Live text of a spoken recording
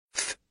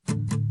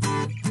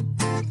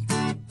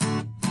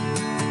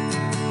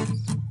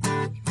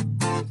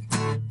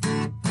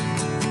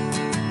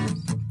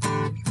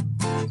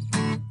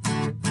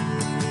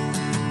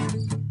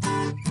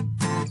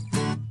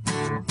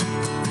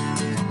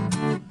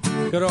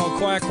Good old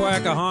quack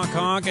quack, a honk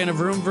honk, and a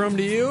vroom vroom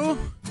to you.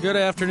 Good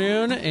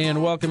afternoon,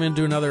 and welcome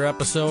into another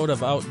episode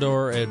of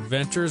Outdoor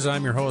Adventures.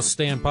 I'm your host,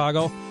 Stan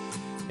Poggle,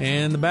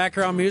 and the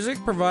background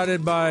music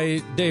provided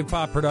by Dave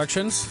Pop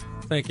Productions.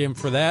 Thank him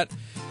for that.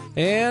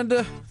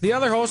 And the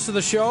other host of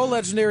the show,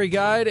 legendary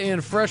guide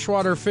and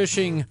freshwater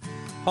fishing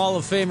Hall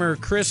of Famer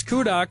Chris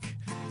Kudak,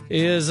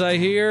 is, I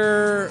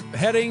hear,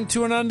 heading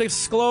to an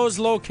undisclosed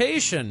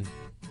location.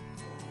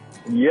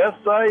 Yes,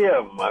 I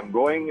am. I'm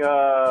going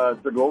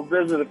to go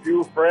visit a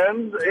few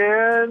friends,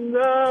 and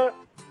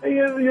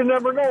you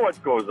never know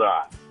what goes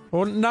on.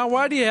 Well, now,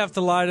 why do you have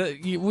to lie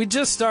to... We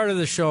just started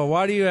the show.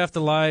 Why do you have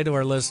to lie to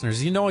our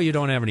listeners? You know you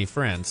don't have any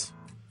friends.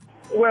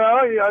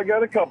 Well, yeah, I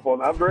got a couple.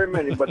 Not very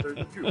many, but there's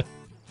a few.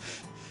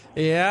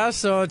 Yeah,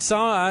 so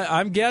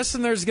I'm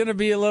guessing there's going to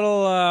be a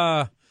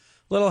little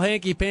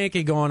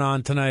hanky-panky going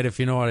on tonight, if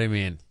you know what I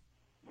mean.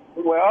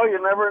 Well,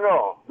 you never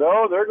know.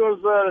 No, there goes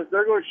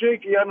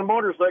Shaky on the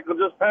motorcycle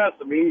just past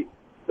me.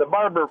 The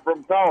barber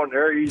from town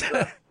there. He's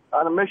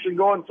on a mission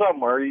going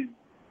somewhere. He's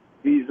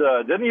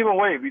didn't even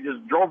wave. He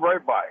just drove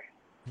right by.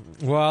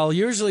 Well,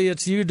 usually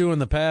it's you doing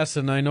the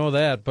passing, I know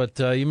that, but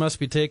you must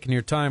be taking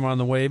your time on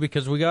the way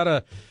because we got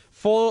a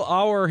full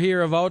hour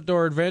here of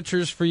outdoor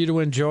adventures for you to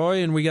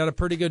enjoy, and we got a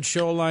pretty good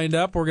show lined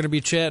up. We're going to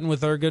be chatting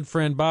with our good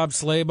friend Bob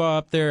Slabaugh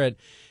up there at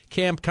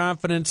Camp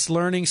Confidence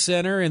Learning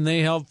Center, and they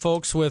help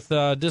folks with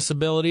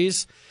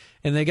disabilities.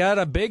 And they got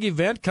a big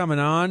event coming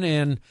on,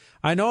 and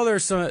I know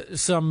there's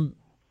some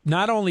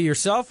not only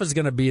yourself is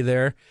going to be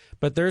there,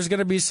 but there's going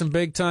to be some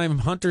big-time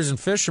hunters and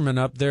fishermen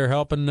up there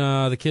helping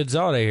the kids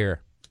out, I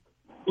hear.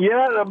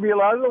 Yeah, there'll be a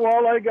lot of the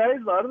walleye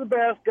guys, a lot of the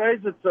bass guys.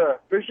 It's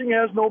fishing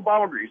has no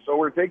boundaries, so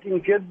we're taking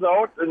kids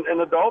out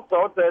and adults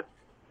out that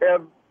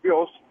have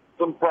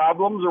some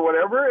problems or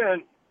whatever,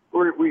 and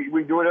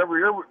we do it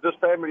every year. This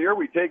time of year,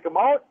 we take them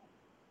out,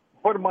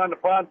 put them on the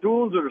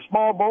pontoons or the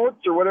small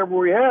boats or whatever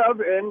we have,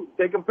 and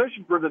take them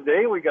fishing for the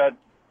day. We got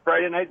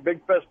Friday night big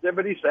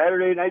festivities,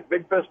 Saturday night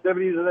big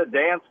festivities, and a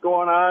dance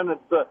going on.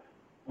 It's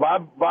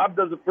Bob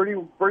does a pretty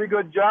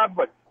good job,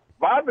 but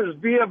Bob is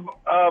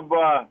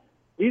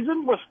he's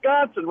in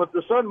Wisconsin with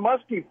the Sun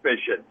Muskie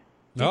fishing.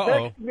 He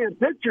texted me a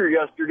picture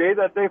yesterday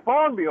that they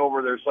found me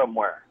over there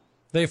somewhere.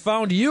 They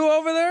found you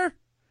over there?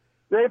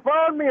 They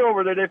found me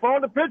over there. They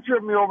found a picture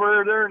of me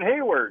over there in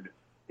Hayward.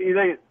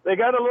 They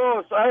got a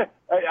little.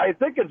 I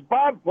think it's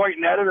Bob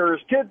pointing at it, or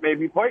his kid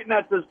maybe pointing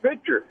at this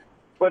picture.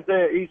 But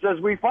he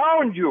says, "We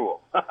found you."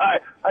 I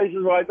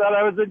said, "Well, I thought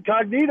I was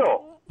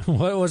incognito."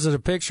 What was it? A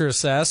picture of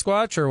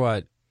Sasquatch or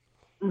what?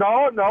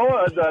 No,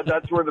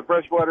 that's where the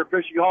Freshwater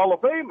Fishing Hall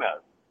of Fame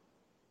is.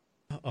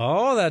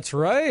 Oh, that's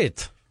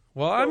right.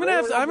 Well, I'm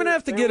gonna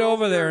have to get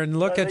over there and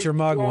look at your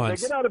mug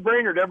once. They get out of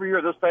Brainerd every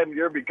year this time of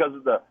year because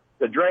of the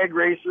drag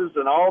races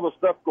and all the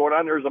stuff going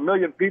on. There's 1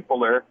 million people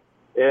there,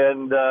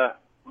 and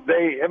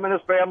him and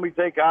his family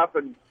take off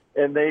and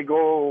they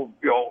go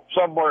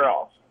somewhere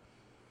else.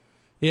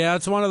 Yeah,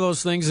 it's one of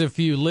those things. If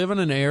you live in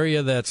an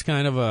area that's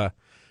kind of a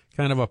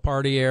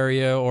party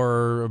area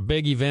or a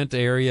big event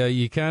area,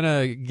 you kind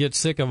of get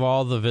sick of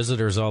all the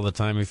visitors all the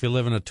time. If you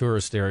live in a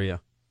tourist area.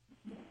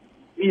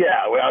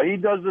 Yeah, well, he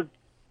does it.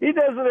 He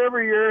does it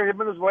every year.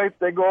 Him and his wife,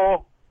 they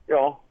go,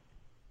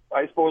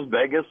 I suppose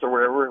Vegas or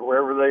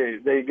wherever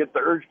they get the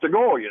urge to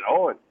go,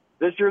 And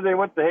this year they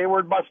went to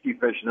Hayward muskie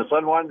fishing. The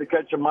son wanted to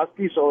catch a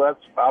muskie, so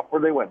that's off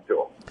where they went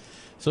to.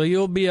 So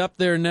you'll be up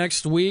there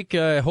next week.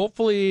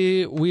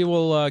 Hopefully we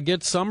will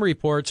get some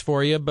reports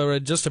for you,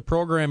 but just a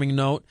programming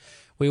note,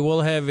 we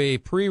will have a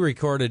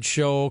pre-recorded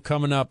show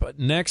coming up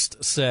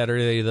next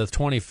Saturday, the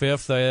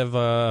 25th. I have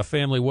a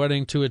family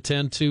wedding to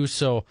attend to,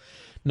 so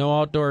no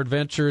outdoor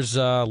adventures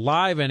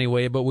live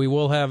anyway, but we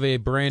will have a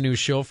brand new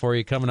show for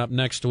you coming up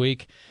next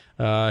week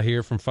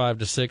here from 5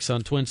 to 6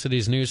 on Twin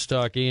Cities News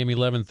Talk, AM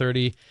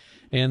 1130,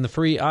 and the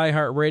free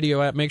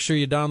iHeartRadio app. Make sure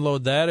you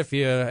download that if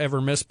you ever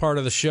miss part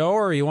of the show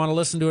or you want to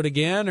listen to it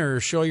again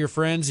or show your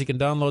friends. You can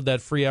download that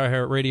free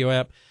iHeartRadio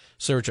app,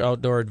 search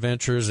Outdoor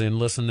Adventures, and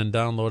listen and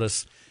download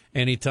us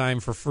anytime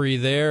for free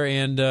there.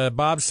 And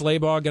Bob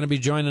Slabaugh going to be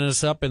joining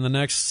us up in the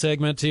next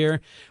segment here.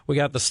 We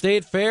got the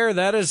State Fair.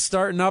 That is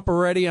starting up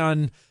already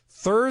on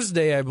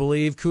Thursday, I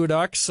believe,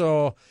 Kudak.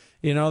 So,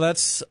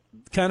 that's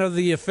kind of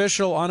the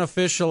official,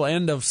 unofficial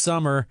end of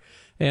summer.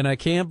 And I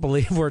can't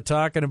believe we're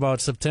talking about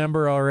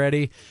September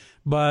already.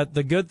 But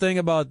the good thing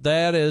about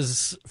that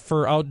is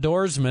for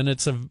outdoorsmen,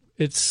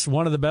 it's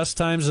one of the best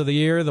times of the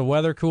year. The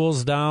weather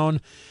cools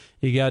down.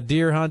 You got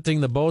deer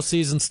hunting, the bow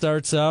season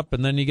starts up,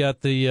 and then you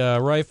got the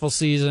rifle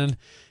season.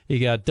 You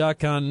got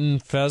duck hunting,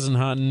 pheasant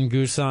hunting,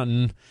 goose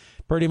hunting,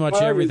 pretty much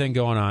everything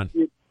going on.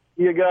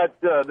 You got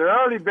they're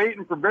already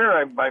baiting for bear.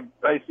 I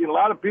see a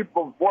lot of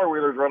people in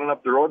four-wheelers running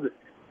up the road,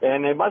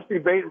 and they must be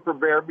baiting for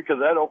bear because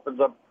that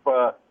opens up,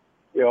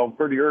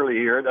 pretty early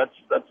here. That's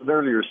an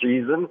earlier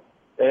season.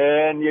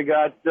 And you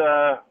got, we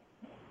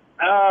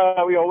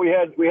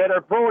had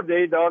our pro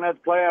day down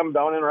at Clam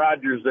down in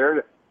Rogers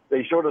there.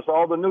 They showed us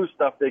all the new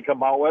stuff they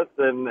come out with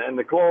and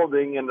the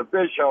clothing and the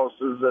fish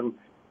houses. And,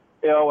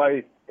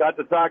 I got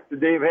to talk to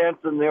Dave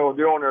Hansen, the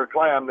owner of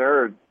Clam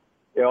there.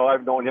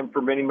 I've known him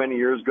for many, many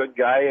years. Good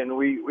guy, and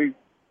we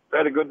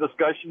had a good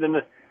discussion.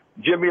 And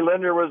Jimmy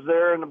Linder was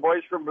there, and the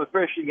boys from the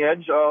Fishing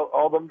Edge.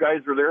 All them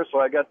guys were there, so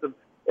I got them.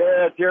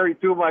 Terry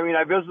Toom. I mean,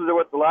 I visited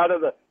with a lot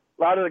of the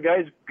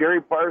guys,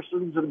 Gary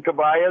Parsons and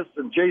Cabayas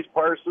and Chase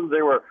Parsons.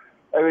 They were.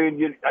 I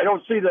mean, I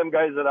don't see them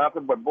guys that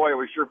often, but boy, it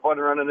was sure fun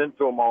running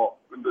into them all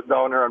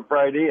down there on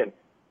Friday and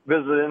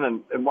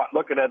visiting and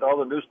looking at all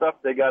the new stuff.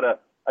 They got a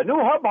new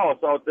hub house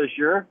out this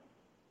year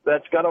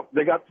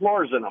they got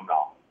floors in them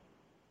now.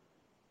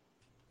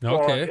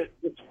 Okay. So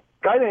it's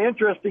kind of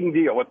interesting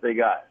deal what they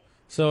got.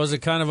 So is it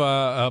kind of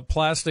a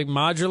plastic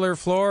modular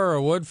floor or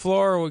a wood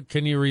floor?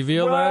 Can you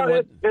reveal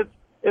that?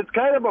 It's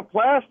kind of a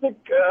plastic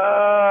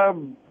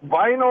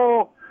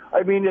vinyl.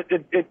 I mean,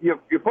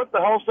 you put the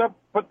house up,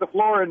 put the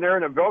floor in there,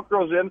 and it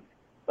Velcros in.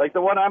 Like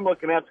the one I'm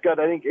looking at's got,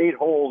 I think, 8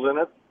 holes in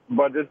it.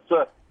 But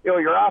it's,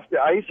 you're off the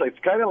ice. It's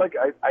kind of like,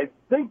 I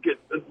think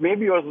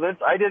maybe it was an inch.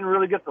 I didn't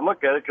really get to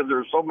look at it because there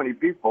were so many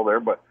people there.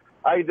 But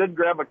I did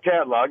grab a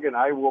catalog, and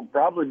I will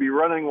probably be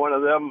running one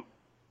of them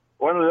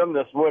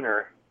this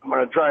winter. I'm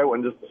going to try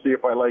one just to see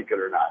if I like it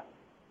or not.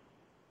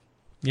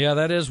 Yeah,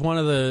 that is one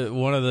of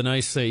the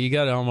nice. You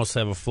got to almost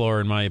have a floor,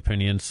 in my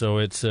opinion. So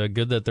it's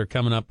good that they're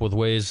coming up with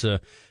ways to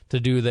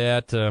do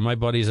that. My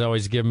buddies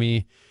always give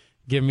me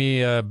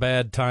a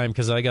bad time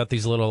because I got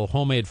these little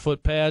homemade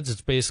foot pads.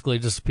 It's basically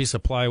just a piece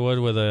of plywood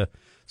with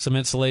some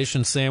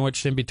insulation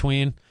sandwiched in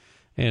between,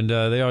 and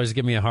they always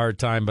give me a hard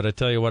time. But I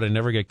tell you what, I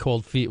never get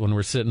cold feet when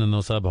we're sitting in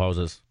those hub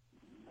houses.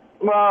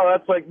 Well,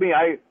 that's like me.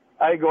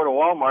 I go to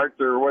Walmart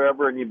or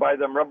whatever, and you buy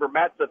them rubber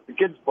mats that the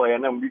kids play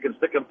on, and you can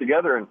stick them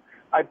together, and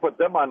I put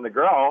them on the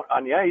ground,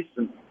 on the ice,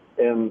 and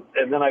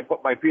then I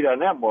put my feet on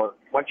them. Well,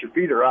 once your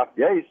feet are off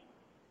the ice,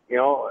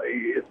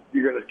 you're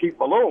going to keep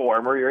them a little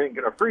warmer. You ain't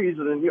going to freeze,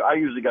 and then I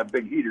usually got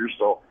big heaters,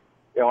 so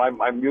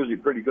I'm usually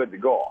pretty good to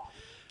go.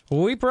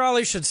 Well, we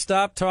probably should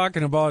stop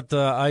talking about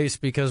ice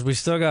because we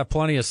still got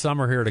plenty of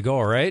summer here to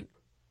go, right?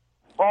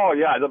 Oh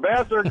yeah, the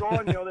bass are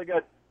going. They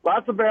got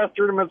lots of bass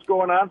tournaments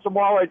going on. Some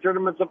walleye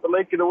tournaments up at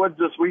Lake of the Woods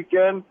this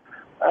weekend.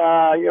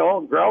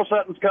 Grouse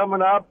hunting's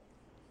coming up.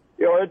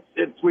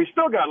 We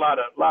still got a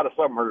lot of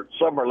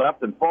summer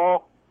left and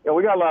fall.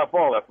 We got a lot of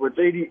fall left. It's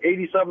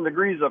 87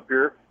 degrees up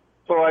here.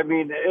 So, I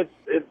mean,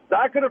 it's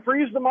not going to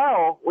freeze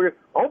tomorrow.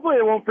 Hopefully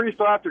it won't freeze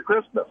till after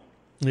Christmas.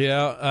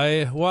 Yeah,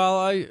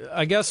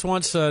 I guess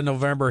once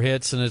November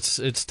hits and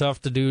it's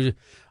tough to do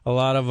a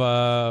lot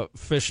of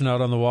fishing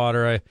out on the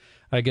water,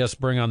 I guess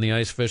bring on the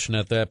ice fishing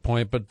at that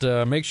point.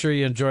 But make sure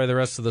you enjoy the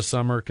rest of the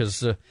summer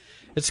because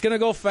it's going to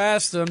go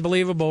fast,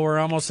 unbelievable. We're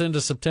almost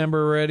into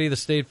September already. The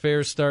State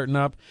Fair is starting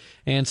up.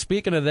 And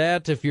speaking of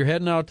that, if you're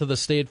heading out to the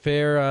State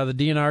Fair, the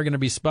DNR are going to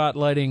be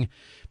spotlighting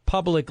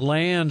public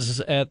lands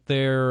at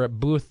their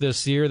booth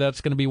this year.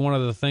 That's going to be one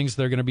of the things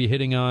they're going to be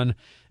hitting on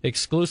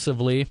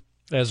exclusively,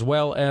 as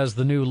well as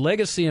the new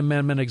Legacy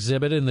Amendment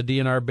exhibit in the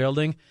DNR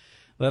building.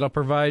 That'll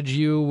provide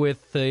you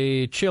with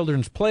a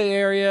children's play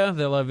area.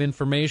 They'll have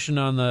information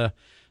on the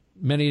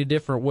many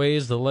different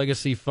ways the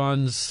legacy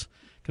funds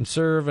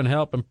conserve and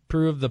help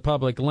improve the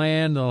public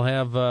land. They'll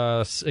have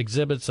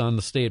exhibits on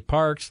the state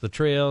parks, the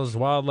trails,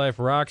 wildlife,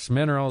 rocks,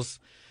 minerals,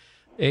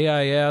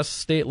 AIS,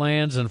 state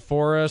lands, and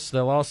forests.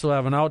 They'll also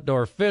have an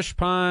outdoor fish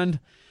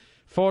pond,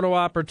 photo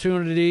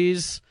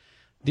opportunities,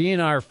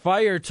 DNR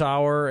fire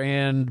tower,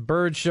 and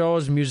bird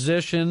shows,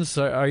 musicians.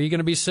 Are you going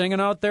to be singing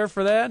out there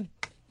for that?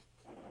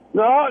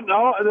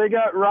 No, they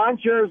got Ron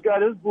Scher's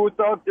got his booth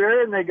out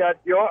there, and they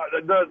got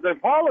the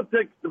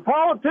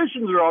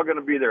politicians are all going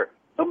to be there.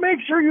 So make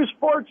sure you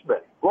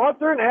sportsmen go out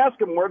there and ask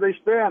them where they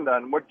stand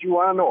on what you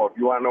want to know. If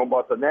you want to know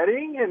about the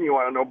netting and you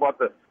want to know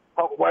about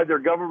why their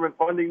government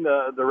funding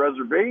the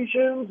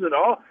reservations and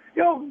all,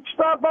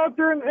 stop out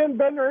there and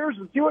bend their ears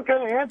and see what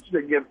kind of answer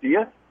they give to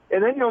you,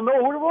 and then you'll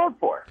know who to vote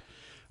for.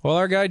 Well,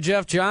 our guy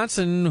Jeff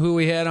Johnson, who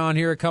we had on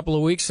here a couple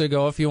of weeks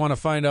ago, if you want to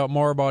find out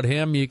more about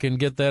him, you can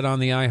get that on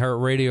the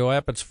iHeartRadio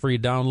app. It's a free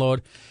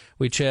download.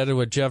 We chatted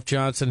with Jeff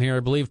Johnson here, I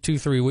believe,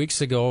 2-3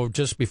 weeks ago,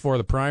 just before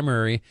the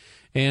primary,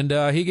 and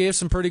he gave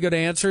some pretty good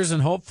answers,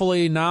 and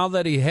hopefully now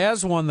that he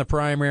has won the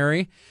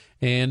primary,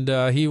 and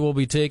he will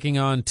be taking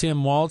on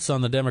Tim Walz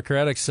on the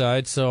Democratic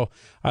side, so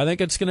I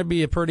think it's going to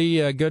be a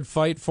pretty good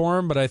fight for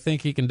him, but I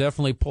think he can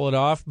definitely pull it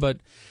off, but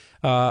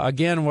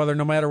again,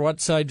 no matter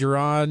what side you're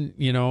on,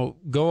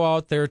 go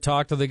out there,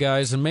 talk to the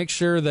guys, and make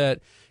sure that,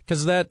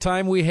 because that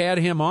time we had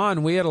him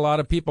on, we had a lot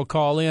of people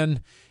call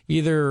in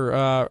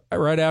either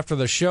right after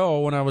the show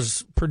when I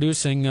was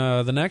producing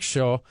the next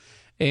show,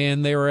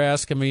 and they were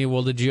asking me,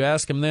 well, did you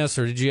ask him this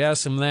or did you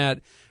ask him that?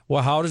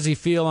 Well, how does he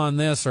feel on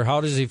this or how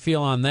does he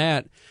feel on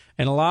that?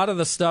 And a lot of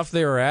the stuff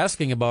they were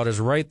asking about is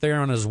right there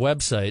on his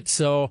website.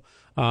 So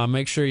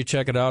make sure you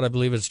check it out. I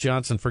believe it's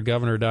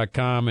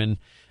johnsonforgovernor.com.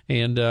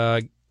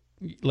 And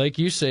like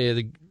you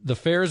say, the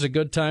fair is a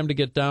good time to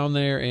get down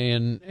there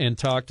and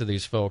talk to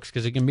these folks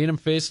because you can meet them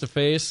face to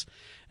face.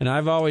 And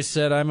I've always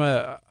said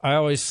I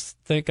always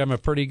think I'm a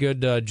pretty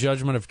good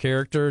judgment of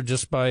character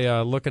just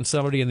by looking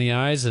somebody in the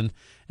eyes, and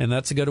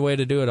that's a good way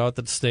to do it out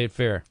at the state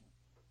fair.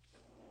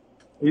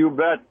 You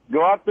bet.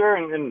 Go out there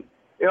and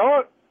you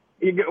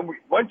know,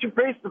 once you're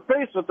face to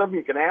face with them,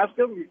 you can ask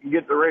them, you can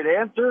get the right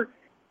answer,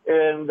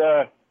 and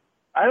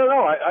I don't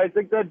know. I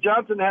think that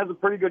Johnson has a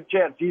pretty good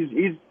chance.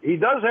 He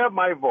does have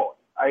my vote.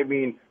 I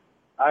mean,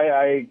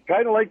 I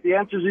kind of like the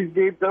answers he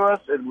gave to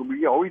us, and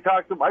you know, I've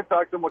talked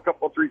to him a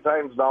couple, 3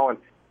 times now, and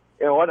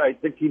you know what? I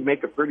think he'd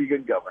make a pretty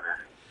good governor.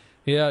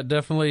 Yeah,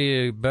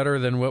 definitely better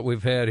than what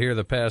we've had here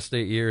the past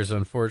 8 years,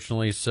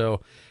 unfortunately.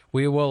 So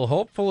we will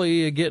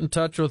hopefully get in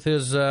touch with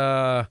his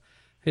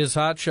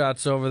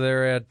hotshots over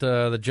there at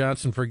the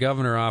Johnson for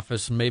Governor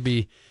office, and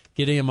maybe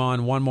getting him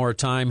on one more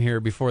time here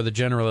before the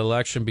general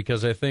election,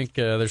 because I think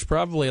there's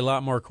probably a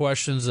lot more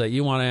questions that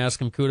you want to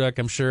ask him, Kudak,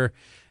 I'm sure,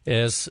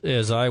 as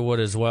I would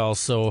as well.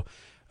 So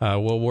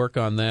we'll work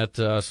on that.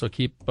 So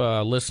keep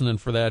listening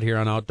for that here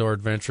on Outdoor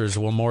Adventures.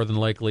 We'll more than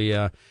likely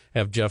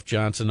have Jeff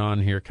Johnson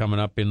on here coming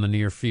up in the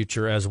near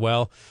future as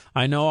well.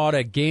 I know out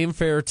at Game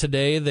Fair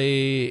today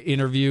they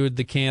interviewed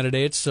the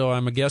candidates, so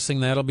I'm guessing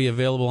that'll be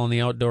available on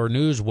the Outdoor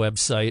News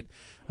website.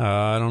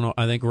 I don't know.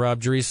 I think Rob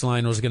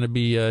Drieslein was going to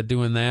be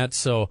doing that,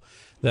 so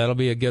that'll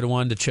be a good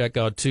one to check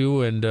out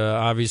too, and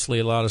obviously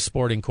a lot of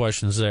sporting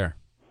questions there.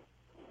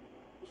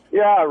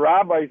 Yeah,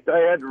 Rob, I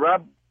had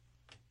Rob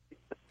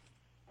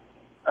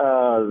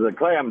the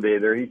Clam Day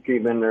there. He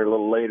came in there a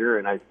little later,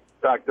 and I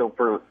talked to him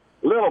for a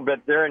little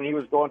bit there, and he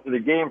was going to the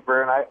Game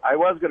Fair, and I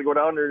was going to go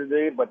down there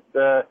today, but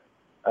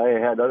I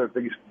had other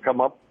things come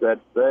up that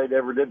I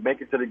never did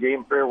make it to the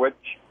Game Fair, which,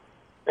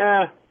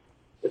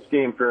 it's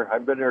Game Fair.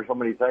 I've been there so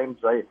many times.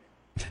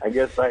 I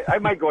guess I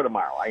might go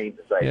tomorrow. I ain't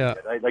decided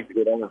yet. I'd like to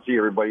go down and see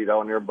everybody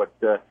down there, but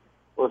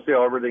we'll see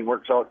how everything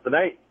works out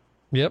tonight.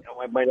 Yep. You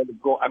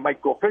know, I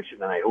might go fishing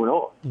tonight. Who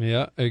knows?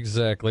 Yeah,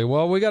 exactly.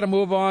 Well, we got to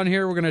move on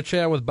here. We're going to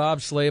chat with Bob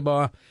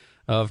Slaybaugh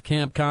of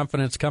Camp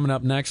Confidence coming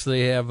up next.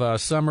 They have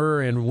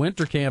summer and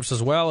winter camps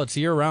as well. It's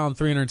year-round,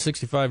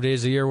 365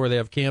 days a year, where they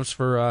have camps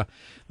for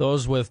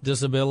those with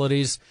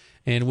disabilities.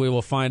 And we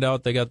will find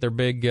out. They got their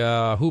big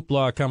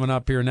hoopla coming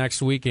up here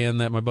next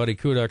weekend that my buddy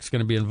Kudak's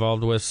going to be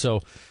involved with.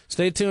 So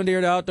stay tuned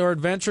here to Outdoor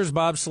Adventures.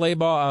 Bob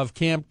Slaybaugh of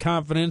Camp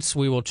Confidence.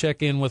 We will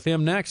check in with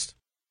him next.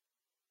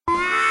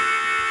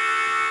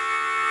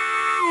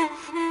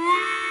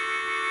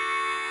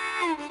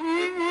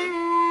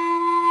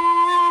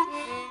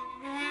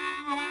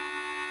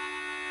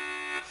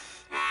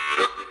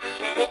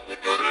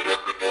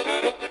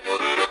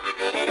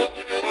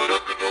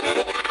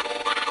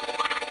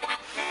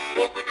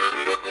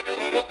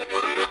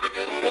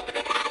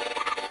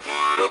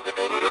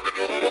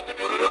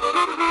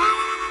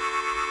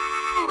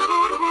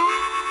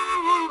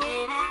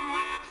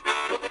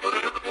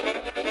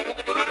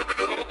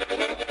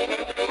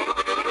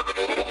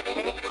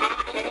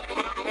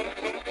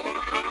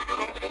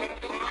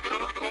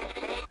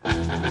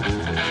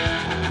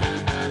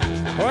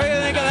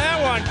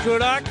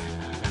 Kudak.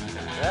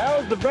 That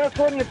was the best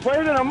one you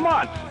played in a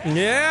month.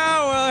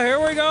 Yeah, well,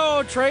 here we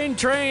go.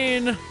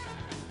 Train.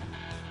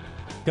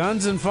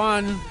 Guns and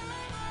fun.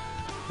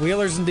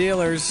 Wheelers and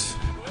dealers.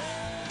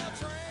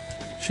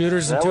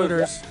 Shooters and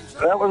tutors.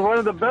 That was one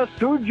of the best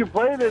tunes you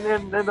played in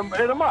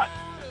a month.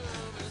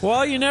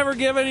 Well, you never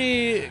give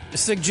any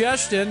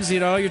suggestions.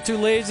 You know, you're too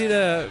lazy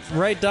to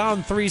write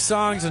down 3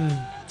 songs and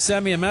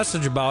send me a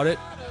message about it.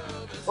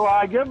 Well,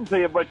 I give them to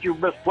you, but you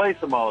misplace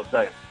them all the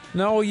time.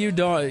 No, you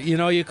don't. You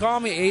know, you call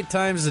me 8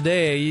 times a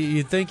day.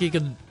 You think you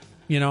could,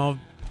 you know,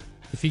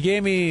 if you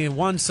gave me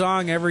one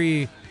song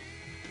every,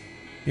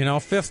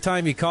 5th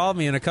time you called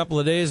me in a couple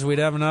of days, we'd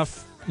have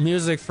enough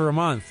music for a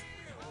month.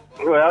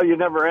 Well, you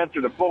never answer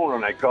the phone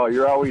when I call.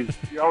 You're always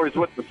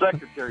with the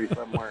secretary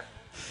somewhere.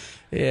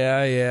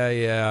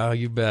 Yeah,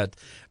 you bet.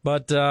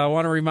 But I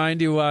want to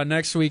remind you,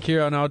 next week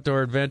here on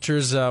Outdoor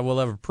Adventures, we'll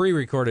have a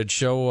pre-recorded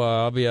show.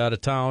 I'll be out of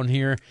town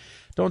here.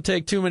 Don't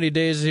take too many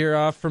days here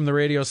off from the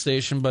radio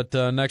station, but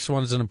next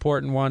one's an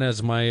important one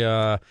as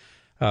my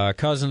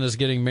cousin is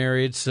getting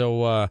married.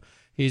 So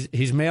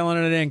he's mailing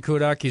it in,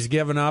 Kudak. He's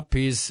given up.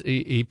 He's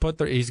going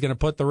to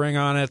put the ring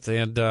on it,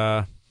 and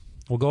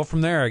we'll go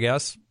from there, I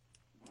guess.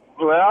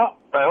 Well,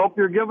 I hope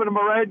you're giving him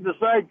a ride in the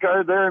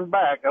sidecar there and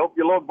back. I hope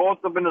you load both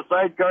of them in the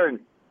sidecar and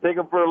take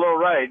them for a little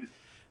ride.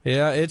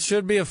 Yeah, it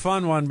should be a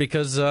fun one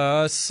because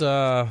us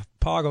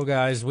Poggle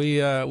guys, we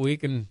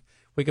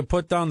can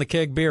put down the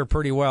keg beer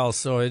pretty well.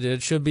 So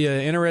it should be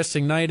an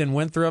interesting night in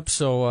Winthrop.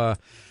 So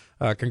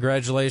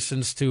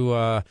congratulations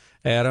to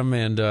Adam,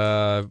 and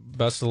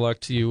best of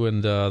luck to you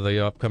and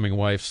the upcoming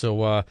wife.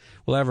 So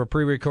we'll have a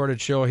pre-recorded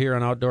show here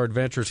on Outdoor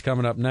Adventures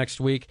coming up next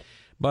week.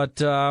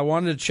 But I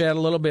wanted to chat a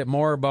little bit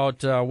more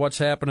about what's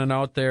happening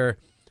out there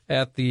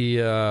at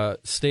the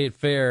state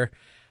fair.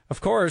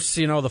 Of course,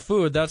 the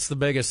food, that's the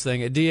biggest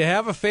thing. Do you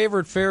have a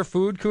favorite fair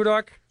food,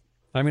 Kudak?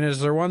 I mean,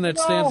 is there one that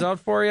stands out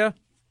for you?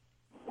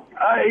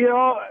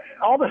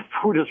 All that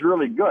food is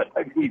really good.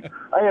 I mean,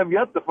 I have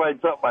yet to find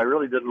something I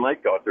really didn't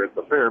like out there at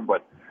the fair.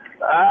 But,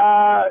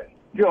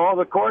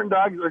 the corn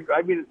dogs are,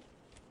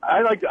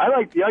 I like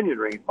the onion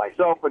rings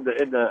myself and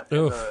the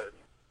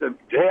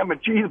ham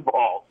and cheese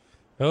balls.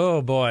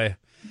 Oh, boy.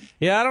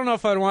 Yeah, I don't know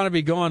if I'd want to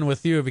be going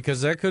with you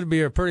because that could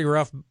be a pretty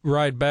rough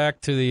ride back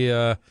to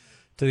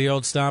to the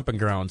old stomping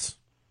grounds?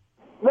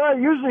 Well,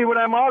 usually when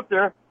I'm out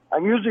there,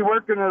 I'm usually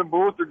working in a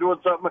booth or doing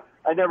something.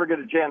 I never get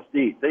a chance to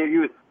eat.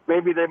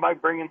 Maybe they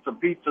might bring in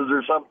some pizzas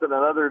or something, and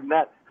other than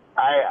that,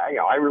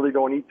 I really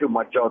don't eat too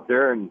much out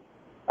there, and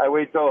I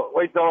wait till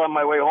on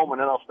my way home, and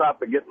then I'll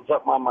stop and get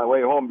something on my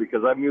way home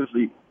because I'm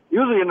usually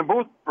in the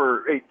booth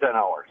for 8-10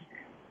 hours.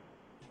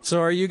 So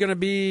are you going to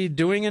be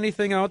doing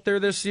anything out there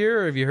this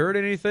year? Have you heard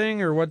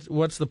anything, or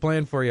what's the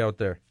plan for you out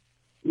there?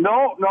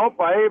 Nope.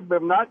 I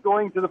am not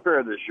going to the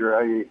fair this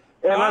year.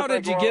 How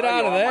did you get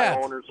out of that? On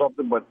my own or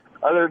something, but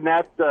other than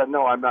that,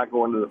 no, I'm not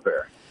going to the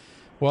fair.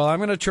 Well, I'm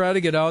going to try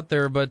to get out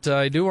there, but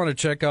I do want to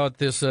check out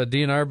this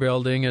DNR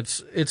building.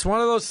 It's one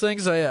of those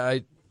things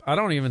I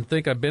don't even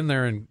think I've been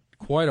there in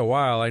quite a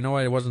while. I know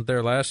I wasn't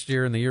there last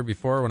year and the year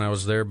before when I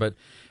was there, but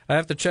I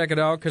have to check it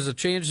out because it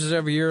changes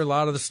every year. A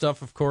lot of the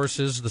stuff, of course,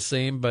 is the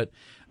same, but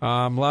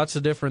lots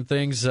of different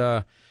things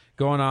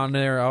going on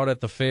there out at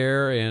the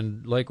fair.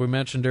 And like we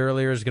mentioned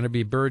earlier, there's going to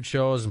be bird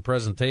shows and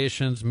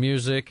presentations,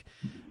 music.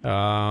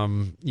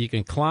 You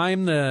can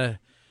climb the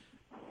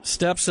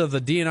steps of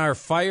the DNR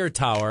fire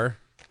tower.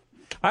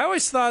 I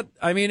always thought,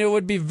 it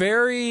would be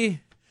very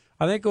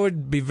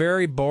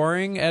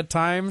boring at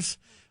times,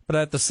 but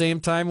at the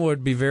same time it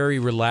would be very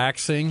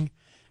relaxing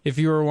if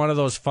you were one of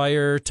those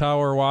fire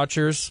tower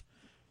watchers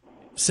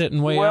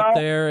sitting way up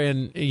there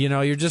and,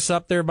 you're just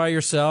up there by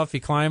yourself. You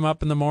climb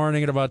up in the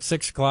morning at about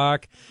 6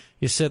 o'clock.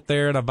 You sit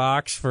there in a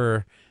box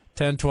for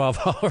 10, 12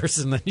 hours,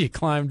 and then you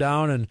climb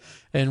down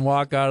and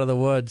walk out of the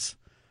woods.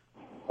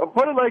 I'll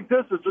put it like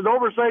this. It's an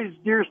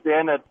oversized deer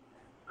stand at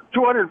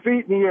 200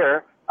 feet in the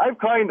air. I've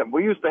climbed them.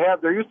 There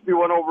used to be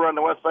one over on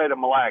the west side of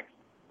Mille Lacs.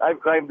 I've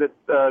climbed it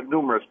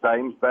numerous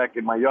times back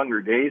in my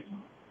younger days.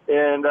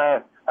 And,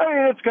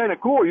 it's kind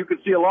of cool. You can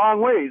see a long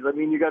ways.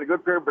 You got a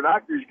good pair of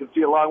binoculars, you can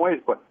see a long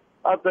ways. But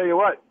I'll tell you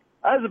what,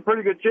 I was in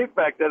pretty good shape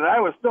back then, and I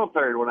was still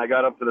tired when I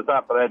got up to the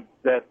top of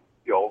that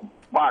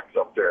box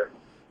up there.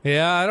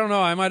 Yeah, I don't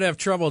know. I might have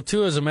trouble,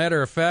 too. As a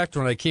matter of fact,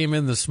 when I came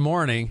in this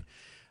morning,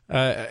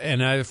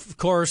 and of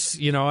course,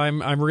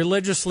 I'm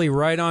religiously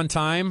right on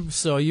time.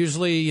 So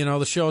usually,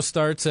 the show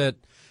starts at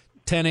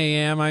 10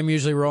 a.m. I'm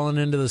usually rolling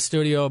into the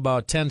studio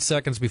about 10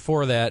 seconds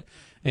before that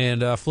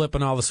and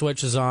flipping all the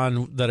switches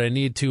on that I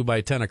need to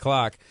by 10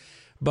 o'clock.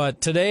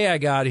 But today I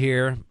got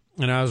here,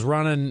 and I was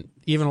running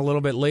even a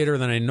little bit later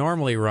than I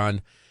normally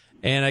run.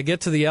 And I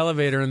get to the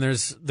elevator, and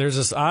there's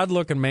this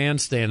odd-looking man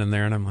standing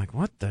there, and I'm like,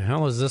 what the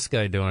hell is this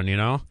guy doing,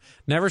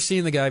 Never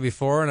seen the guy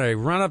before, and I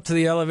run up to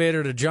the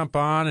elevator to jump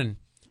on, and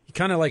he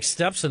kind of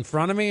steps in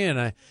front of me,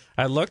 and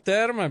I looked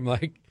at him. I'm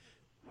like,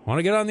 want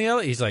to get on the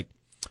elevator? He's like,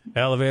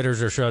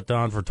 elevators are shut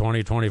down for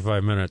 20,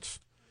 25 minutes.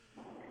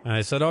 And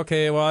I said,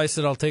 okay,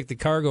 I'll take the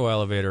cargo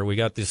elevator. We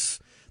got the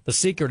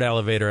secret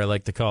elevator, I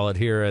like to call it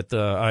here at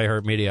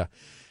iHeartMedia.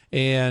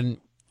 And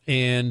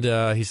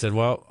he said,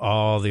 well,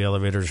 all the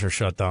elevators are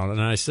shut down.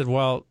 And I said,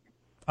 well,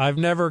 I've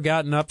never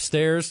gotten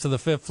upstairs to the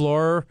 5th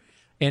floor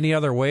any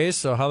other way,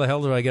 so how the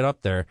hell do I get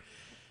up there?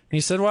 And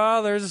he said,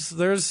 well, there's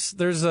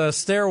a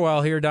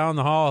stairwell here down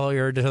the hall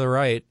here to the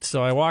right.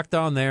 So I walk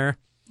down there,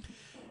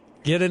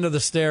 get into the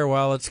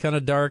stairwell. It's kind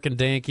of dark and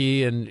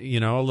danky and,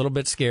 a little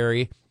bit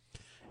scary.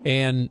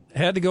 And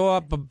had to go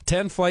up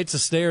 10 flights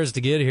of stairs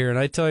to get here. And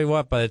I tell you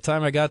what, by the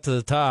time I got to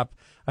the top,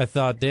 I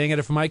thought, dang it,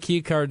 if my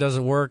key card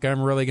doesn't work,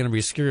 I'm really going to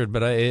be screwed.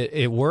 But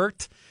it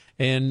worked,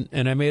 and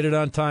I made it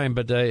on time.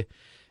 But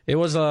it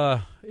was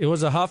a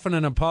huffing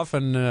and a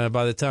puffing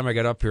by the time I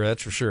got up here,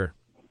 that's for sure.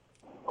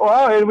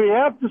 Well, and we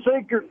have to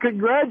say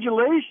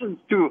congratulations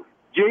to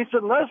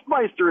Jason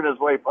Lesmeister and his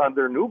wife on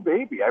their new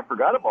baby. I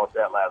forgot about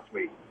that last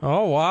week.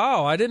 Oh,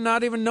 wow. I did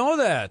not even know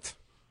that.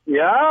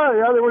 Yeah,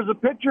 there was a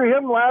picture of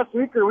him last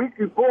week or week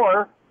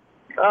before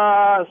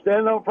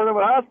standing out in front of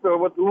a hospital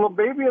with a little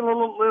baby in a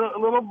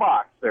little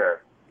box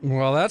there.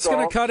 Well, that's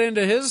going to cut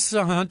into his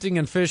hunting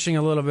and fishing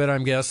a little bit,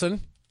 I'm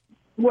guessing.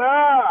 Well,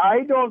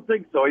 I don't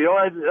think so.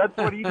 That's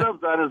what he does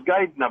on his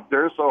guiding up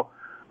there. So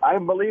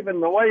I'm believing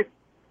the wife,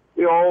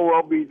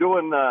 will be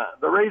doing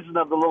the raising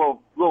of the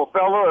little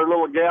fella or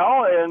little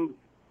gal,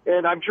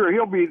 and I'm sure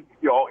he'll be,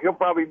 he'll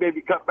probably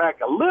maybe cut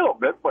back a little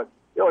bit, but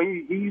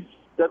he's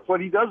that's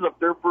what he does up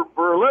there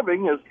for a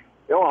living is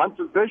hunts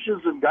and fishes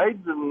and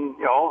guides and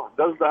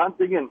does the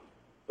hunting. And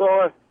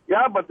so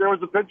but there was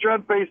a picture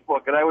on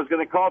Facebook, and I was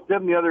going to call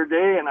Tim the other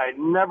day, and I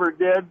never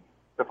did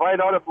to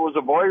find out if it was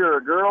a boy or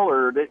a girl,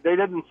 or they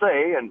didn't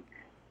say. And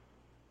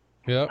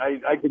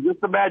I could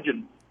just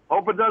imagine.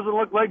 Hope it doesn't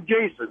look like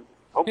Jason.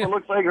 Hope it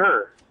looks like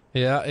her.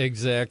 Yeah,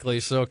 exactly.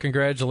 So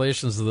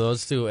congratulations to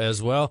those two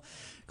as well.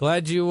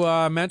 Glad you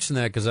mentioned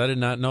that because I did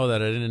not know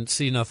that. I didn't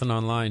see nothing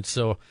online.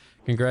 So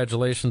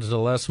congratulations to the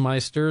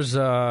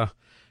Lesmeisters.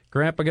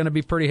 Grandpa going to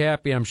be pretty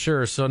happy, I'm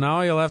sure. So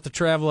now he'll have to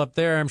travel up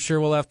there. I'm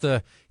sure we'll have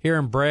to hear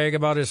him brag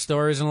about his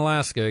stories in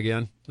Alaska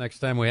again next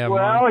time we have him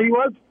on.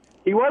 Well,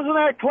 he wasn't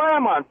at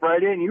Clam on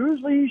Friday, and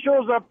usually he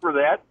shows up for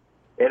that,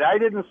 and I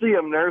didn't see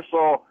him there,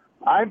 so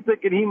I'm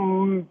thinking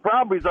he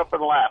probably is up in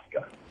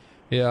Alaska.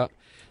 Yeah.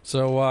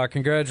 So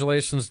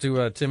congratulations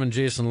to Tim and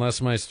Jason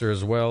Lesmeister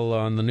as well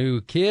on the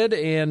new kid.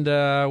 And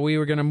we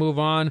were going to move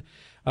on.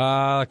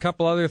 A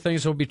couple other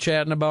things we'll be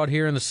chatting about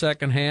here in the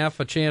second half.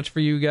 A chance for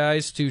you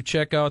guys to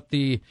check out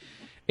the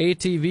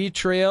ATV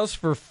trails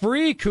for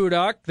free,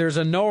 Kudak. There's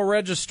a no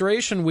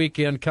registration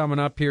weekend coming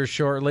up here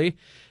shortly.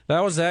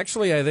 That was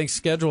actually, I think,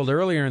 scheduled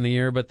earlier in the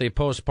year, but they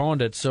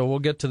postponed it, so we'll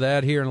get to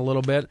that here in a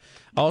little bit.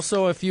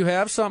 Also, if you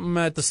have something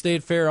at the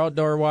State Fair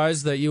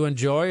outdoor-wise that you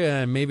enjoy,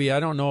 and maybe I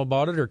don't know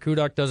about it or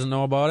Kudak doesn't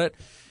know about it,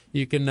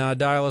 you can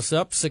dial us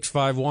up,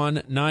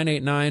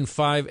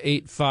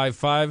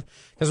 651-989-5855,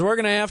 because we're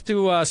going to have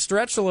to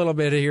stretch a little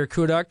bit here,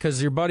 Kudak,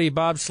 because your buddy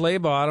Bob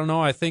Slaybaugh, I don't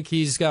know, I think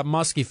he's got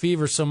musky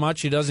fever so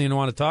much he doesn't even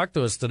want to talk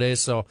to us today,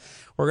 so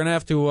we're going to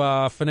have to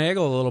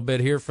finagle a little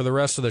bit here for the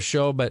rest of the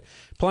show, but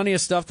plenty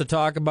of stuff to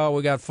talk about.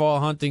 We got fall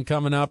hunting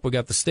coming up. We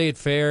got the State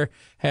Fair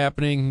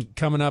happening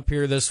coming up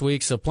here this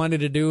week, so plenty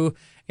to do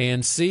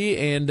and see,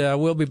 and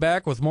we'll be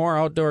back with more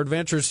outdoor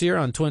adventures here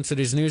on Twin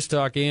Cities News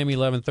Talk, AM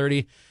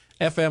 1130,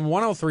 FM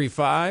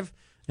 103.5,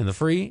 and the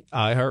free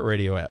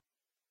iHeartRadio app.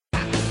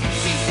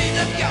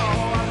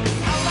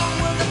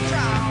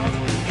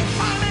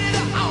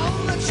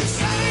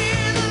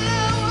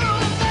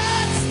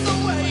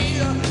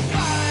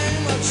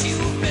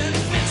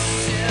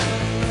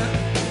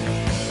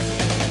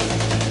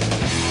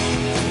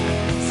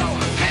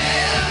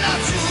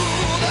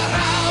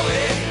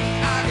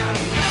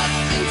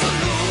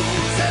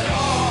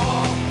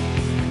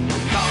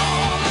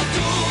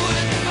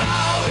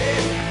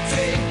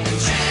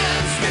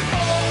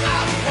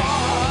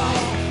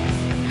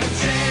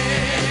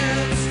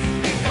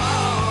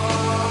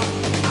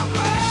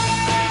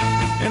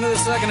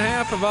 Second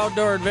half of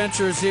Outdoor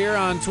Adventures here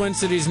on Twin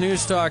Cities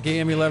News Talk,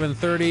 AM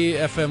 1130,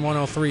 FM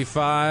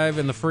 103.5,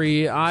 and the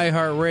free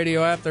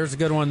iHeartRadio app. There's a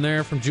good one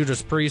there from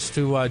Judas Priest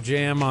to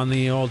jam on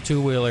the old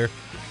two-wheeler.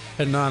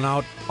 Heading on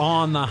out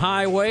on the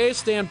highway.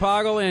 Stan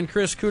Poggle and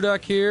Chris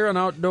Kudak here on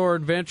Outdoor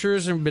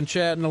Adventures, and we've been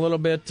chatting a little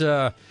bit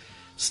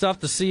stuff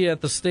to see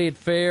at the State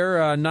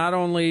Fair. Not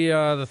only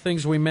the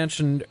things we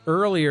mentioned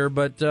earlier,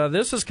 but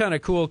this is kind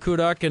of cool,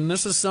 Kudak, and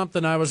this is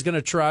something I was going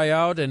to try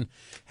out and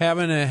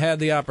haven't had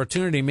the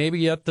opportunity. Maybe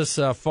yet this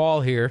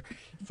fall here,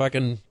 if I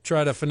can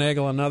try to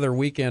finagle another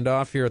weekend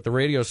off here at the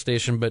radio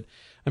station. But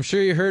I'm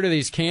sure you heard of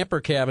these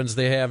camper cabins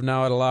they have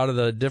now at a lot of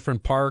the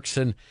different parks,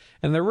 and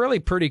they're really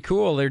pretty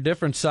cool. They're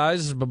different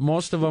sizes, but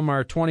most of them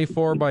are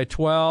 24 by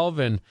 12,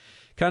 and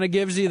kind of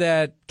gives you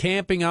that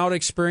camping out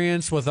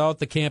experience without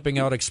the camping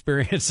out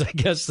experience, I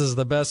guess is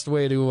the best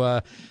way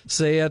to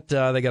say it.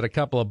 They got a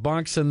couple of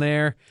bunks in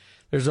there.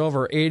 There's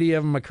over 80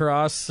 of them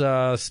across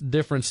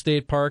different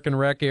state park and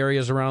rec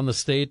areas around the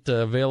state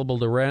available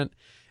to rent.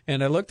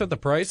 And I looked at the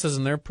prices,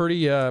 and they're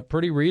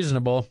pretty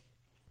reasonable.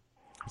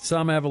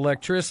 Some have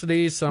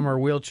electricity, some are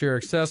wheelchair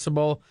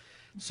accessible.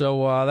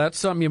 So that's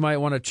something you might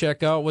want to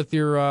check out with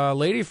your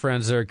lady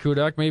friends there,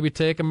 Kudak. Maybe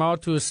take them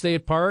out to a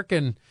state park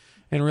and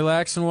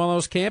relax in one of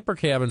those camper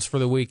cabins for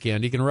the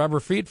weekend. You can rub her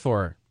feet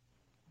for her.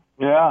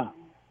 Yeah,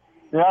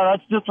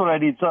 that's just what I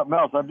need, something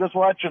else. I'm just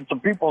watching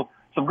some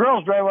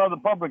girls drive out of the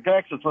public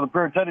access with a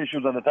pair of tennis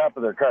shoes on the top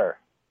of their car.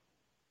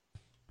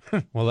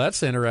 Well,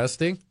 that's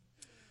interesting.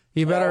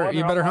 You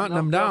better hunt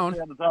them down.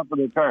 On the top of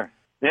their car.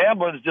 The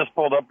ambulance just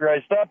pulled up here.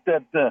 I stopped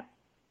at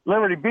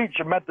Liberty Beach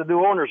and met the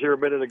new owners here a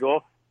minute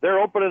ago. They're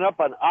opening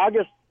up on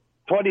August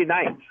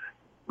 29th.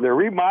 They're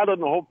remodeling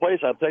the whole place.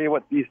 I'll tell you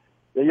what, the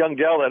young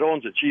gal that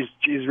owns it, she's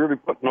really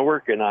putting the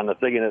work in on the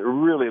thing, and it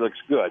really looks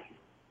good.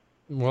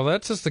 Well,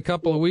 that's just a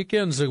couple of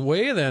weekends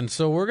away then.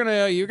 So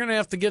you're gonna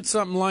have to get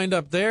something lined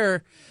up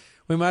there.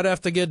 We might have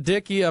to get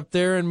Dickie up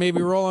there and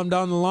maybe roll him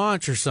down the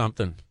launch or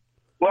something.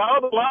 Well,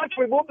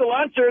 we moved the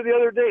launch there the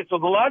other day, so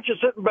the launch is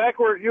sitting back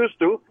where it used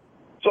to.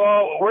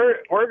 So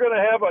we're going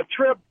to have a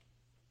trip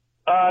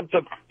on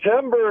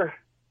September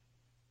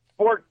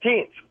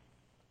 14th.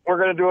 We're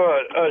going to do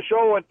a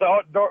show with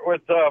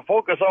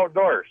Focus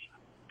Outdoors.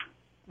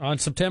 On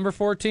September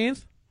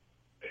 14th?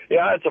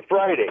 Yeah, it's a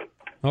Friday.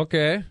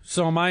 Okay.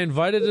 So am I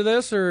invited to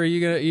this, or are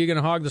you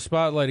gonna hog the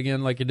spotlight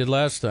again like you did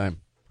last time?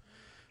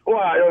 Well,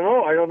 I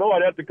don't know.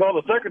 I'd have to call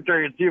the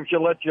secretary and see if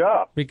she'll let you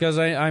up. Because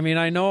I mean,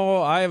 I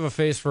know I have a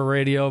face for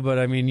radio, but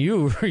I mean,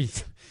 you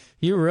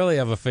really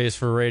have a face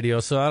for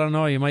radio. So I don't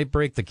know. You might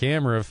break the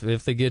camera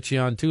if they get you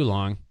on too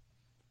long.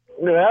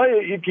 Well,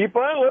 you keep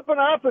on lipping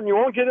up, and you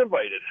won't get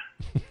invited.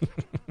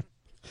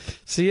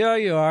 See how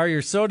you are.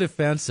 You're so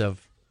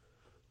defensive.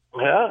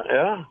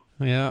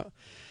 Yeah.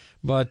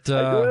 But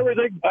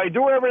I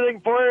do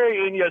everything for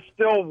you, and you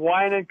still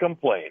whine and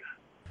complain.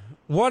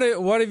 What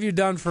have you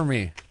done for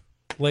me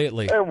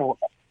lately?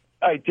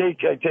 I take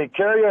care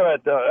of you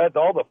at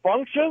all the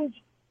functions.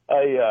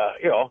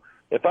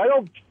 If I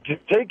don't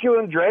take you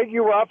and drag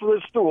you off of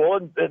the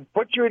stool and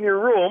put you in your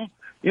room,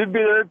 you'd be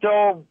there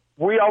till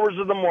wee hours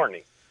of the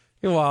morning.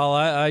 Well,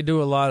 I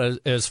do a lot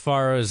as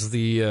far as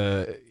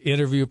the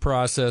interview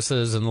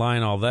processes and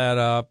line all that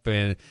up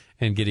and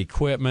get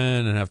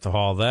equipment and have to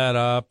haul that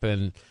up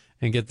and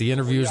get the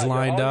interviews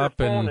lined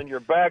up and your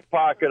back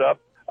pocket up.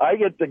 I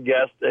get the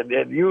guest,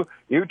 and you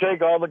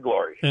take all the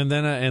glory. And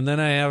then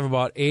I have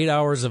about 8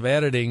 hours of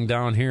editing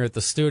down here at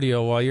the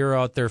studio while you're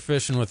out there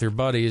fishing with your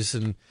buddies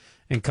and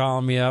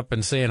calling me up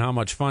and saying how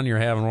much fun you're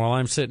having while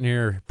I'm sitting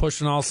here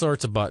pushing all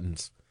sorts of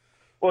buttons.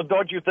 Well,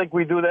 don't you think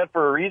we do that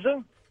for a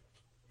reason?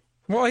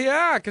 Well,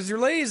 yeah, because you're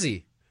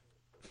lazy.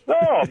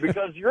 No,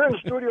 because you're in the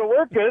studio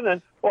working,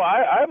 and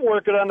I'm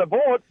working on the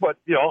boat, but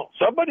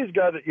somebody's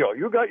got it.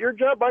 You got your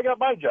job, I got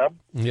my job.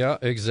 Yeah,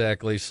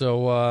 exactly.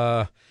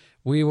 So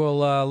we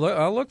will.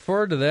 I'll look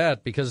forward to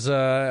that because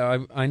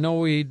I know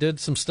we did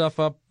some stuff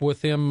up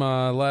with him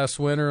last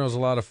winter. It was a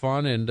lot of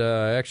fun, and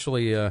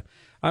actually,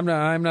 I'm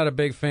not a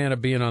big fan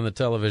of being on the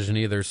television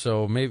either.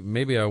 So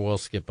maybe I will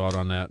skip out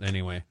on that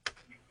anyway.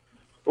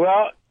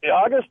 Well,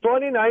 August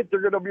 29th, they're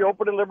going to be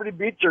open in Liberty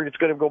Beach. It's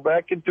going to go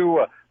back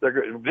into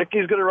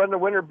Vicky's going to run the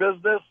winter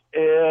business,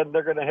 and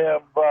they're going to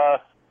have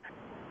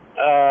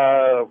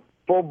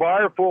full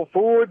bar, full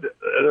food.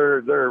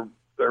 They're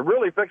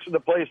really fixing the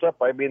place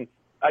up. I mean,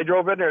 I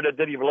drove in there and it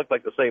didn't even look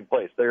like the same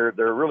place. They're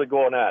really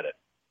going at it.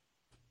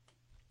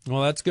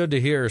 Well, that's good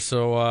to hear.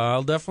 So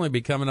I'll definitely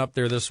be coming up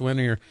there this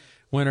winter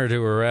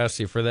to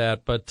harass you for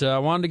that. But I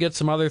wanted to get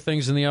some other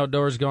things in the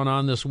outdoors going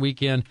on this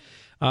weekend.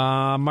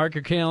 Mark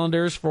your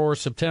calendars for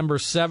September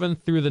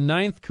 7th through the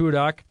 9th,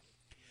 Kudak.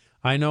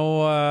 I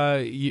know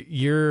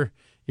you're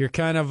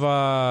kind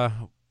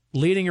of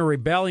leading a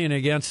rebellion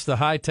against the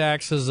high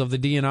taxes of the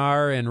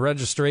DNR and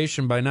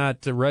registration by not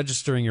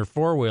registering your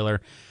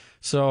four-wheeler.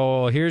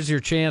 So here's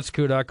your chance,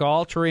 Kudak.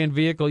 All terrain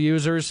vehicle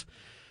users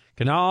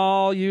can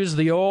all use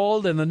the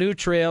old and the new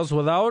trails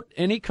without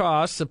any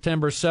cost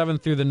September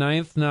 7th through the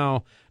 9th.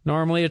 Now,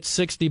 normally it's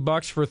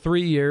 $60 for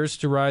 3 years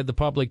to ride the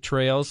public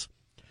trails.